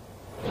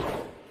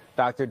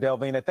 Dr.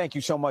 Delvina, thank you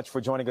so much for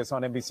joining us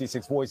on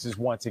NBC6 Voices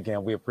once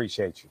again. We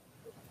appreciate you.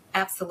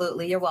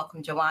 Absolutely. You're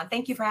welcome, Jawan.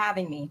 Thank you for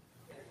having me.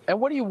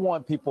 And what do you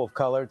want people of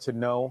color to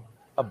know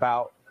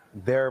about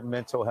their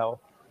mental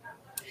health?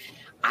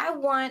 I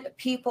want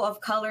people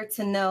of color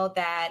to know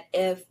that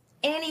if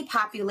any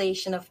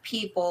population of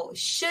people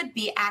should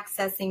be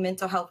accessing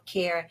mental health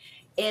care,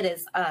 it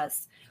is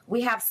us.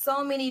 We have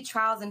so many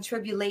trials and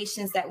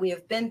tribulations that we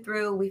have been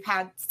through. We've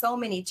had so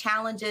many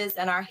challenges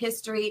in our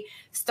history,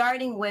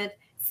 starting with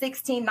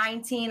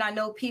 1619. I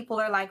know people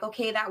are like,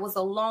 okay, that was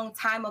a long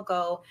time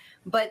ago,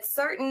 but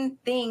certain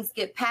things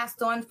get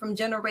passed on from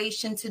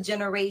generation to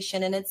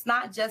generation. And it's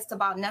not just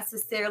about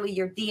necessarily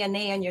your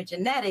DNA and your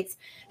genetics.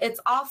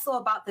 It's also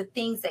about the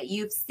things that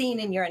you've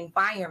seen in your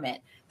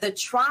environment, the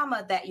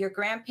trauma that your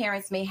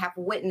grandparents may have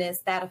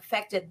witnessed that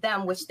affected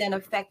them, which then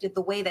affected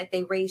the way that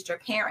they raised your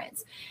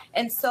parents.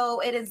 And so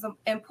it is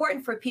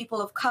important for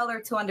people of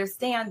color to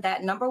understand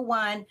that, number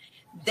one,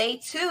 they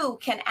too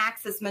can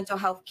access mental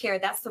health care.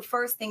 That's the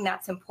first thing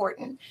that's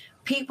important.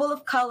 People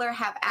of color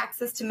have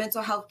access to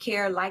mental health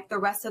care like the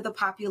rest of the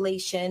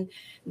population.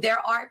 There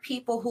are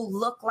people who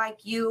look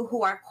like you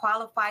who are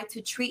qualified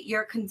to treat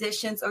your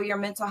conditions or your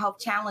mental health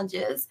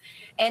challenges.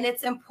 And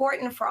it's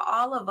important for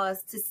all of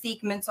us to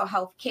seek mental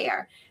health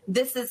care.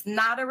 This is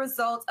not a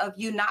result of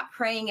you not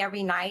praying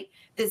every night.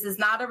 This is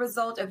not a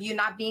result of you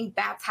not being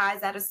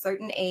baptized at a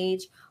certain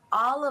age.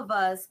 All of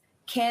us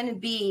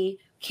can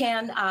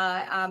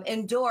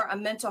endure a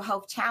mental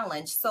health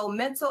challenge. So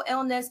mental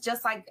illness,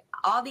 just like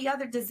all the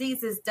other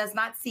diseases, does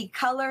not see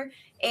color,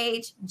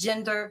 age,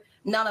 gender,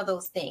 none of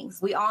those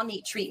things. We all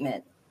need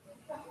treatment.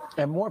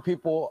 And more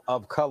people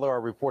of color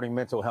are reporting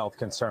mental health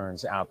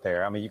concerns out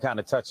there. I mean, you kind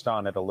of touched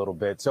on it a little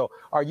bit. So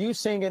are you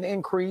seeing an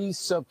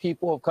increase of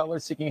people of color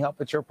seeking help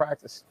at your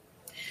practice?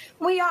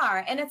 We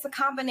are, and it's a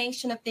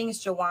combination of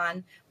things,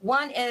 Jawan.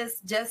 One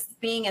is just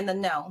being in the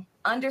know,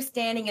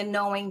 understanding and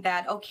knowing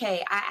that,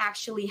 okay, I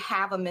actually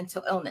have a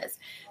mental illness.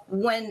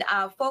 When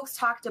folks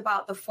talked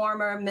about the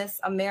former Miss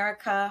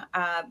America,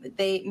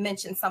 they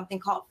mentioned something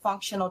called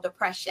functional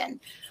depression.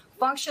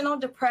 Functional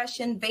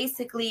depression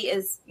basically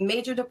is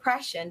major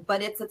depression,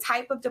 but it's a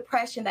type of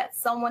depression that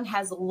someone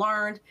has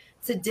learned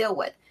to deal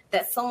with,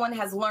 that someone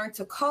has learned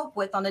to cope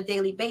with on a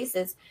daily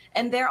basis.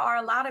 And there are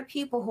a lot of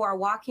people who are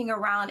walking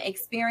around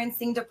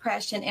experiencing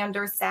depression and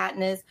or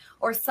sadness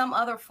or some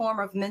other form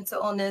of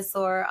mental illness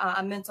or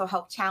a mental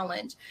health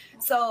challenge.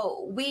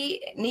 So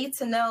we need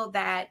to know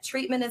that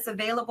treatment is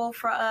available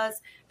for us,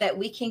 that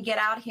we can get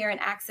out here and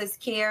access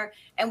care.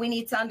 And we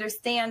need to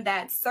understand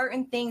that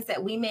certain things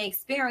that we may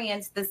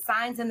experience, the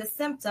signs and the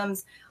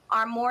symptoms,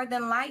 are more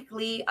than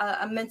likely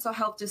a mental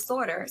health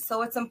disorder.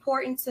 So it's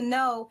important to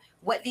know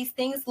what these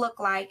things look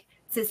like,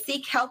 to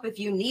seek help if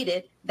you need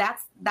it.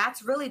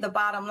 That's really the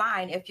bottom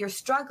line. If you're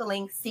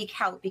struggling, seek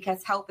help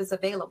because help is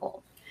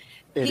available.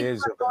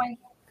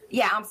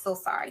 Yeah, I'm so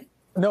sorry.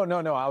 No.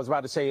 I was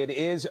about to say it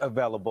is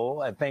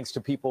available. And thanks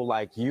to people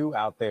like you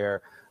out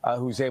there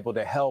who's able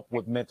to help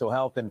with mental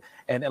health. And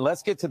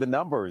let's get to the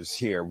numbers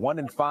here. 1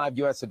 in 5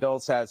 U.S.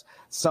 adults has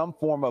some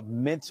form of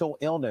mental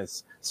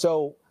illness.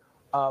 So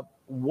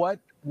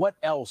what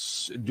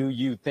else do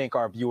you think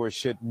our viewers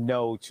should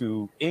know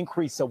to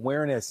increase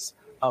awareness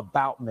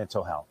about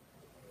mental health?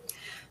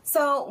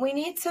 So we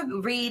need to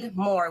read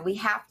more. We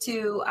have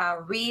to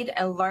read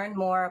and learn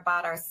more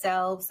about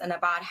ourselves and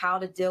about how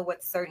to deal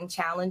with certain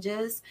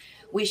challenges.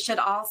 We should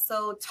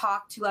also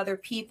talk to other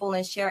people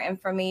and share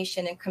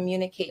information and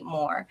communicate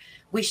more.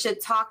 We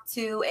should talk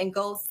to and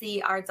go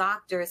see our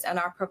doctors and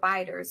our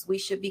providers. We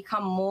should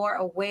become more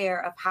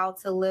aware of how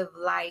to live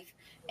life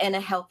in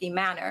a healthy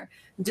manner,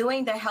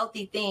 doing the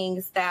healthy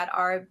things that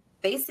are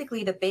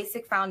basically the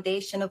basic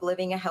foundation of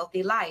living a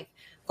healthy life.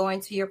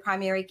 Going to your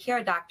primary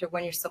care doctor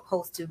when you're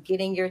supposed to,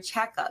 getting your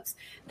checkups.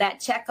 That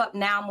checkup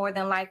now more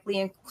than likely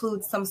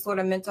includes some sort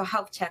of mental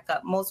health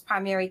checkup. Most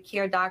primary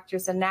care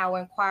doctors are now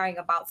inquiring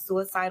about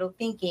suicidal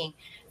thinking,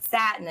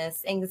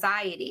 sadness,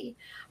 anxiety.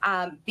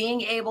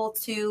 Being able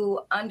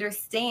to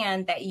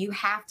understand that you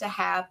have to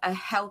have a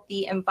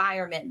healthy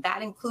environment.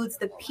 That includes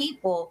the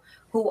people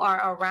who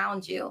are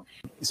around you.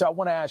 So I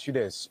want to ask you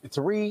this.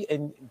 3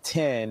 in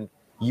 10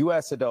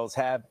 U.S. adults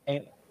have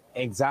an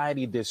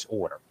anxiety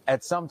disorder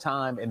at some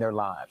time in their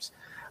lives.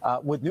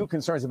 With new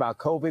concerns about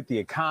COVID, the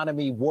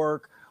economy,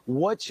 work,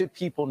 what should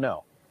people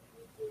know?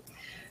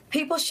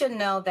 People should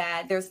know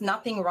that there's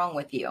nothing wrong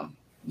with you.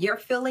 You're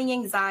feeling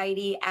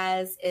anxiety,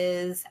 as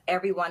is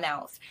everyone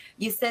else.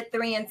 You said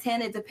 3 in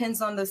 10. It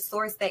depends on the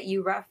source that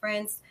you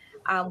reference.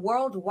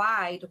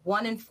 Worldwide,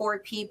 1 in 4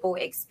 people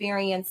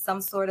experience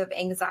some sort of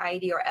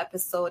anxiety or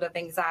episode of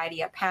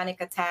anxiety, a panic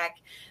attack.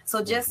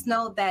 So just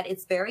know that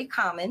it's very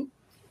common.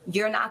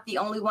 You're not the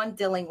only one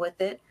dealing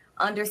with it.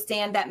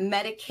 Understand that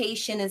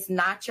medication is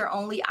not your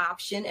only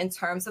option in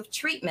terms of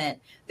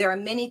treatment. There are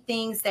many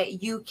things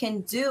that you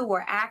can do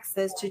or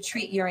access to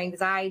treat your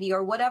anxiety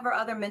or whatever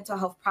other mental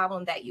health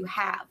problem that you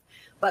have.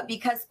 But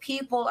because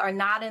people are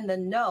not in the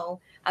know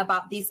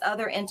about these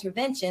other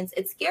interventions,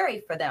 it's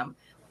scary for them.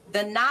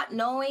 The not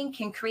knowing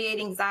can create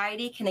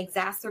anxiety, can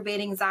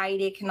exacerbate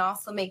anxiety. It can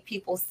also make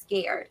people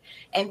scared.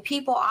 And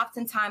people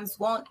oftentimes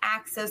won't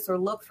access or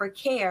look for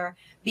care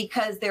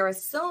because they're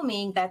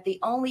assuming that the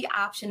only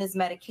option is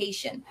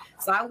medication.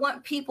 So I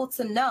want people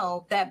to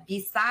know that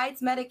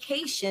besides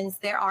medications,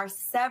 there are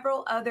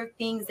several other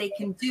things they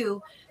can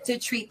do to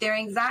treat their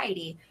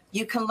anxiety.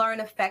 You can learn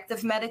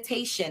effective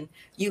meditation.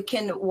 You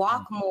can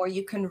walk more.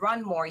 You can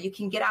run more. You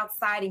can get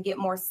outside and get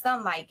more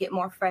sunlight, get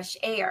more fresh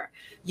air.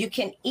 You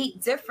can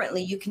eat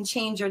differently. You can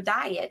change your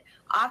diet.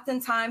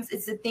 Oftentimes,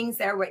 it's the things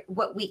that are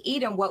what we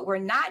eat and what we're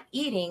not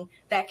eating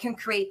that can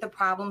create the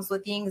problems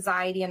with the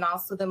anxiety and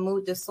also the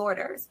mood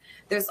disorders.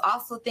 There's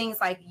also things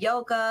like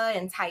yoga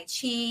and Tai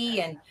Chi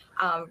and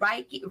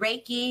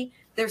Reiki.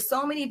 There's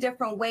so many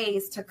different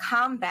ways to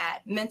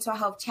combat mental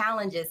health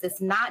challenges.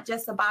 It's not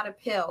just about a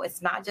pill.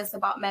 It's not just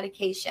about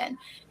medication.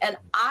 And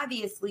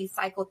obviously,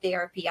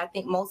 psychotherapy. I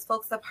think most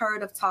folks have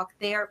heard of talk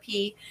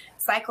therapy.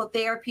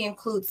 Psychotherapy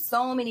includes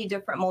so many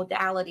different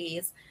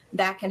modalities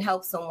that can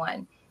help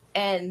someone.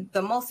 And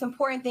the most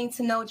important thing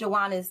to know,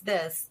 Jawan, is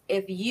this.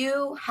 If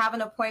you have an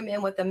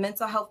appointment with a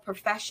mental health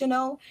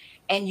professional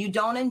and you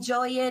don't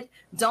enjoy it,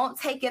 don't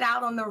take it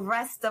out on the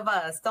rest of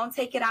us. Don't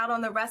take it out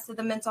on the rest of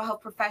the mental health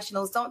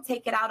professionals. Don't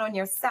take it out on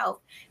yourself.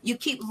 You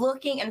keep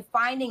looking and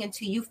finding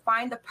until you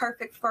find the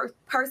perfect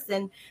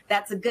person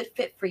that's a good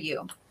fit for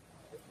you.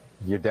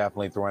 You're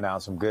definitely throwing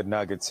out some good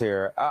nuggets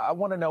here. I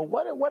want to know,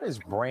 what is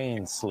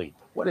brain sleep?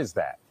 What is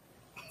that?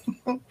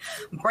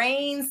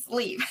 Brain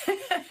sleep.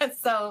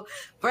 So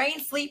brain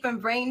sleep and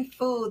brain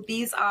food,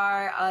 these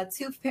are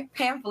 2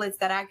 pamphlets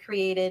that I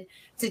created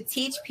to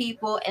teach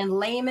people in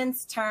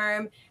layman's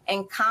term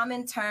and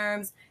common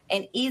terms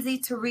and easy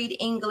to read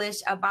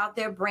English about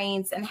their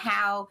brains and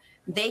how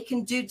they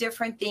can do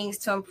different things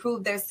to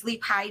improve their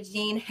sleep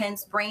hygiene,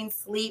 hence brain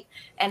sleep,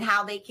 and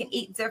how they can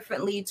eat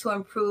differently to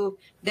improve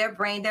their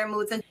brain, their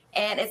moods.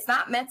 And it's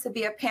not meant to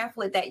be a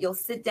pamphlet that you'll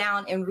sit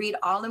down and read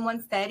all in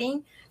one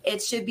setting.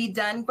 It should be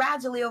done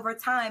gradually over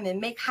time and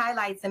make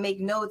highlights and make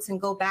notes and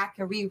go back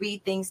and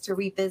reread things to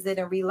revisit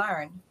and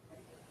relearn.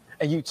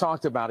 And you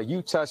talked about it.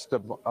 You touched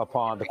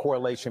upon the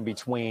correlation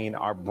between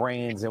our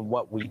brains and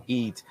what we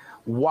eat.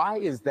 Why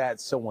is that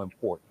so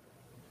important?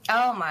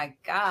 Oh, my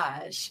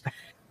gosh.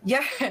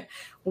 Yeah,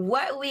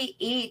 what we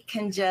eat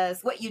can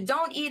what you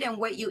don't eat and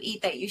what you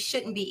eat that you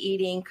shouldn't be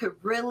eating could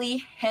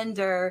really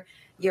hinder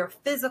your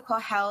physical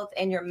health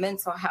and your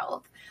mental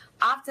health.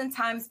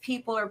 Oftentimes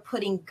people are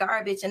putting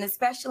garbage, and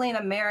especially in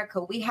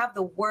America, we have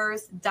the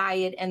worst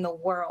diet in the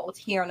world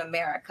here in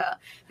America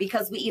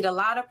because we eat a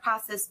lot of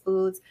processed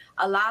foods,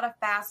 a lot of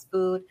fast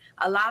food,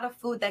 a lot of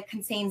food that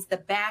contains the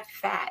bad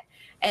fat.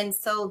 And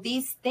so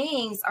these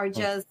things are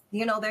just,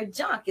 they're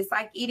junk. It's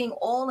like eating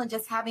oil and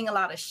just having a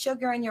lot of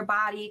sugar in your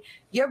body.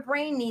 Your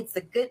brain needs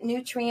the good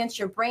nutrients.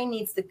 Your brain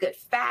needs the good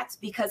fats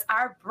because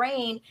our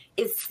brain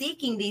is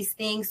seeking these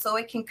things so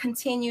it can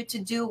continue to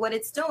do what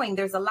it's doing.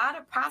 There's a lot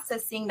of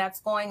processing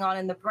that's going on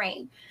in the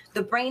brain.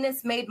 The brain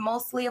is made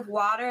mostly of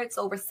water. It's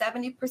over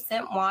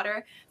 70%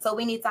 water. So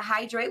we need to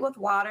hydrate with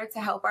water to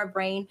help our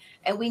brain.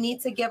 And we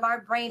need to give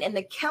our brain and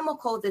the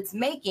chemicals it's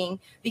making,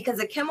 because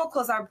the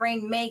chemicals our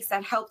brain makes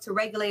that help to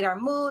regulate our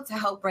mood, to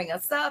help bring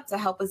us up, to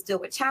help us deal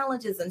with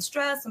challenges and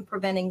stress and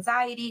prevent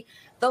anxiety.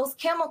 Those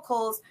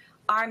chemicals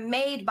are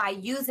made by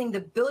using the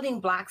building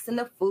blocks in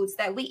the foods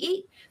that we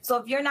eat. So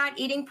if you're not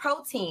eating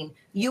protein,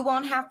 you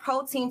won't have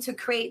protein to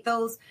create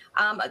those,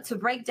 to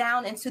break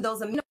down into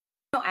those amino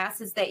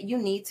acids that you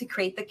need to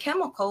create the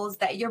chemicals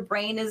that your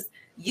brain is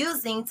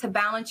using to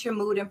balance your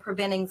mood and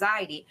prevent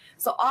anxiety.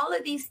 So all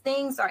of these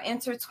things are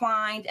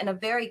intertwined in a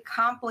very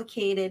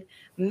complicated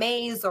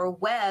maze or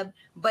web,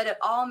 but it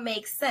all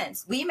makes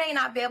sense. We may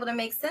not be able to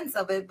make sense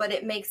of it, but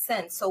it makes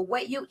sense. So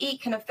what you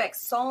eat can affect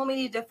so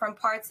many different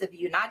parts of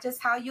you, not just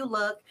how you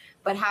look,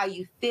 but how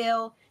you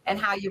feel and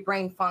how your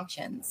brain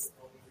functions.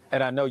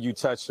 And I know you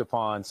touched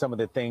upon some of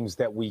the things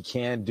that we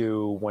can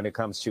do when it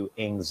comes to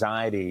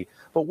anxiety,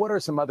 but what are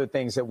some other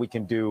things that we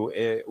can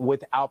do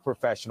without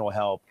professional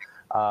help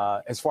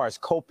as far as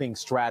coping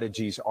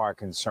strategies are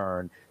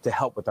concerned to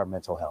help with our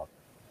mental health?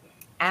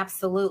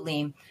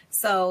 Absolutely.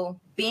 So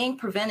being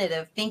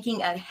preventative,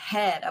 thinking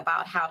ahead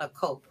about how to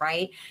cope,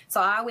 right? So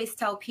I always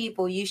tell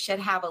people you should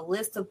have a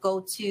list of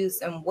go-tos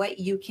and what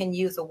you can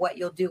use or what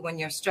you'll do when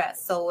you're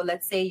stressed. So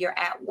let's say you're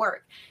at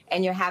work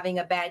and you're having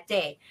a bad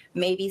day.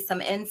 Maybe some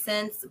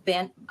incense,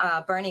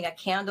 burning a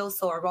candle,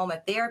 so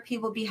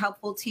aromatherapy will be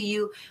helpful to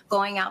you.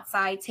 Going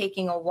outside,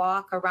 taking a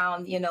walk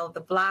around,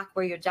 the block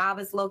where your job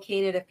is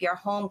located. If you're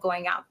home,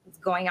 going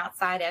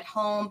outside at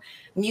home.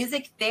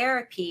 Music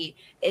therapy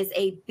is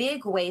a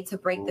big way to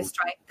break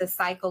the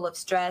cycle of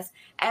stress,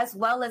 as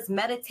well as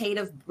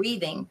meditative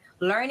breathing,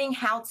 learning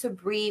how to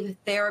breathe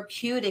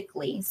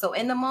therapeutically. So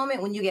in the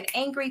moment when you get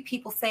angry,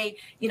 people say,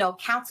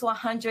 count to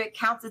 100,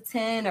 count to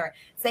 10, or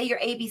say your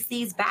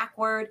ABCs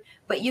backward,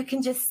 but you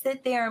can just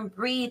sit there and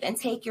breathe and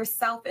take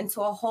yourself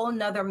into a whole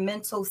nother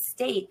mental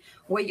state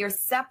where you're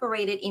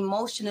separated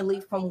emotionally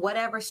from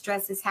whatever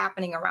stress is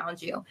happening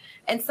around you.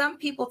 And some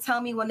people tell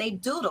me when they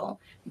doodle,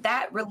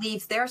 that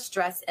relieves their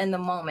stress in the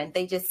moment.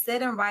 They just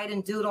sit and write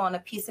and doodle on a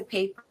piece of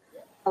paper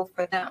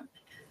for them.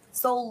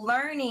 So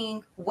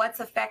learning what's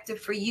effective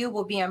for you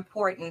will be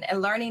important,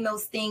 and learning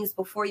those things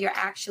before you're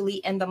actually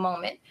in the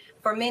moment.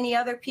 For many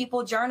other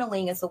people,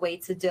 journaling is a way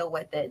to deal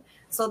with it.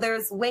 So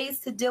there's ways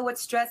to deal with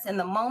stress in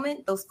the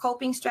moment, those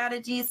coping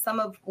strategies, some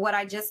of what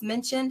I just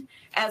mentioned,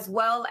 as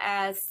well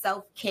as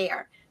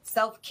self-care.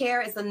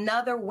 Self-care is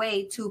another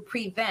way to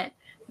prevent.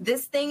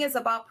 This thing is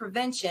about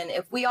prevention.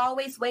 If we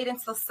always wait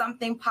until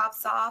something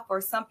pops off or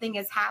something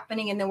is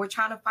happening and then we're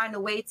trying to find a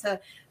way to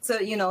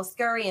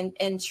scurry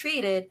and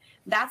treat it,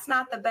 that's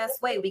not the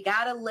best way. We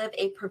got to live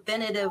a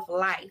preventative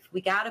life.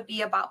 We got to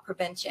be about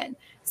prevention.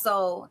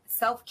 So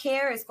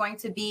self-care is going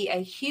to be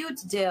a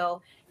huge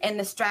deal in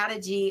the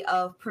strategy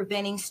of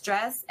preventing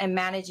stress and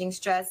managing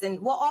stress. And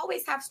we'll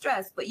always have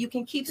stress, but you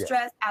can keep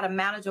stress at a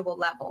manageable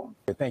level.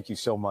 Thank you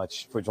so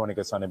much for joining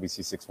us on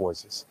NBC6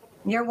 Voices.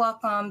 You're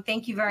welcome.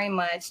 Thank you very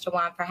much,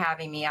 Jawan, for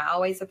having me. I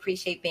always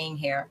appreciate being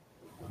here.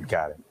 You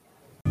got it.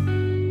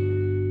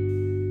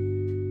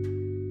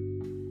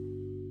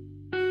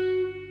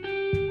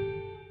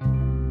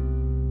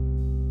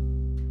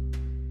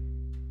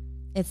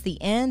 It's the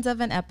end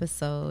of an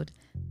episode.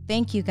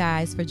 Thank you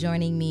guys for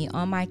joining me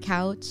on my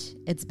couch.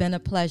 It's been a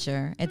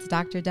pleasure. It's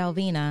Dr.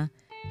 Delvina.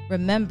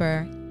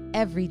 Remember,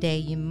 every day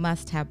you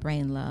must have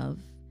brain love.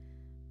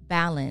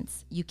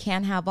 Balance. You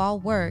can't have all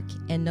work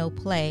and no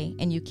play,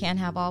 and you can't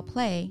have all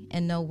play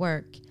and no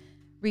work.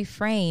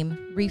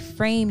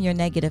 Reframe your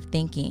negative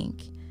thinking.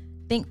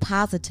 Think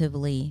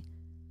positively.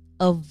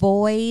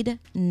 Avoid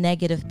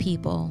negative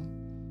people.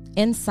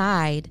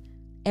 Inside,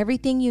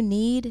 everything you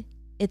need,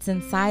 it's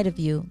inside of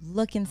you.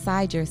 Look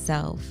inside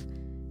yourself.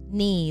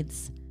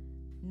 Needs.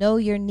 Know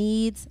your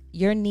needs.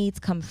 Your needs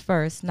come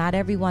first, not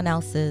everyone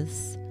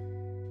else's.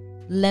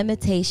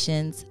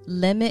 Limitations.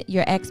 Limit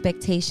your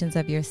expectations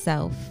of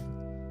yourself.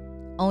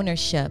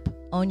 Ownership.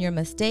 Own your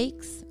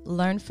mistakes,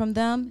 learn from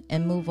them,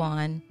 and move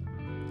on.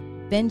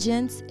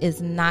 Vengeance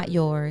is not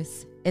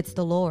yours. It's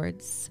the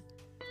Lord's.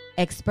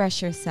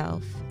 Express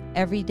yourself.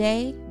 Every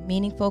day,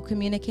 meaningful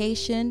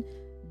communication.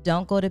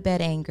 Don't go to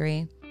bed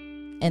angry.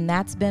 And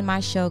that's been my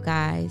show,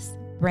 guys.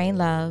 Brain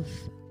love.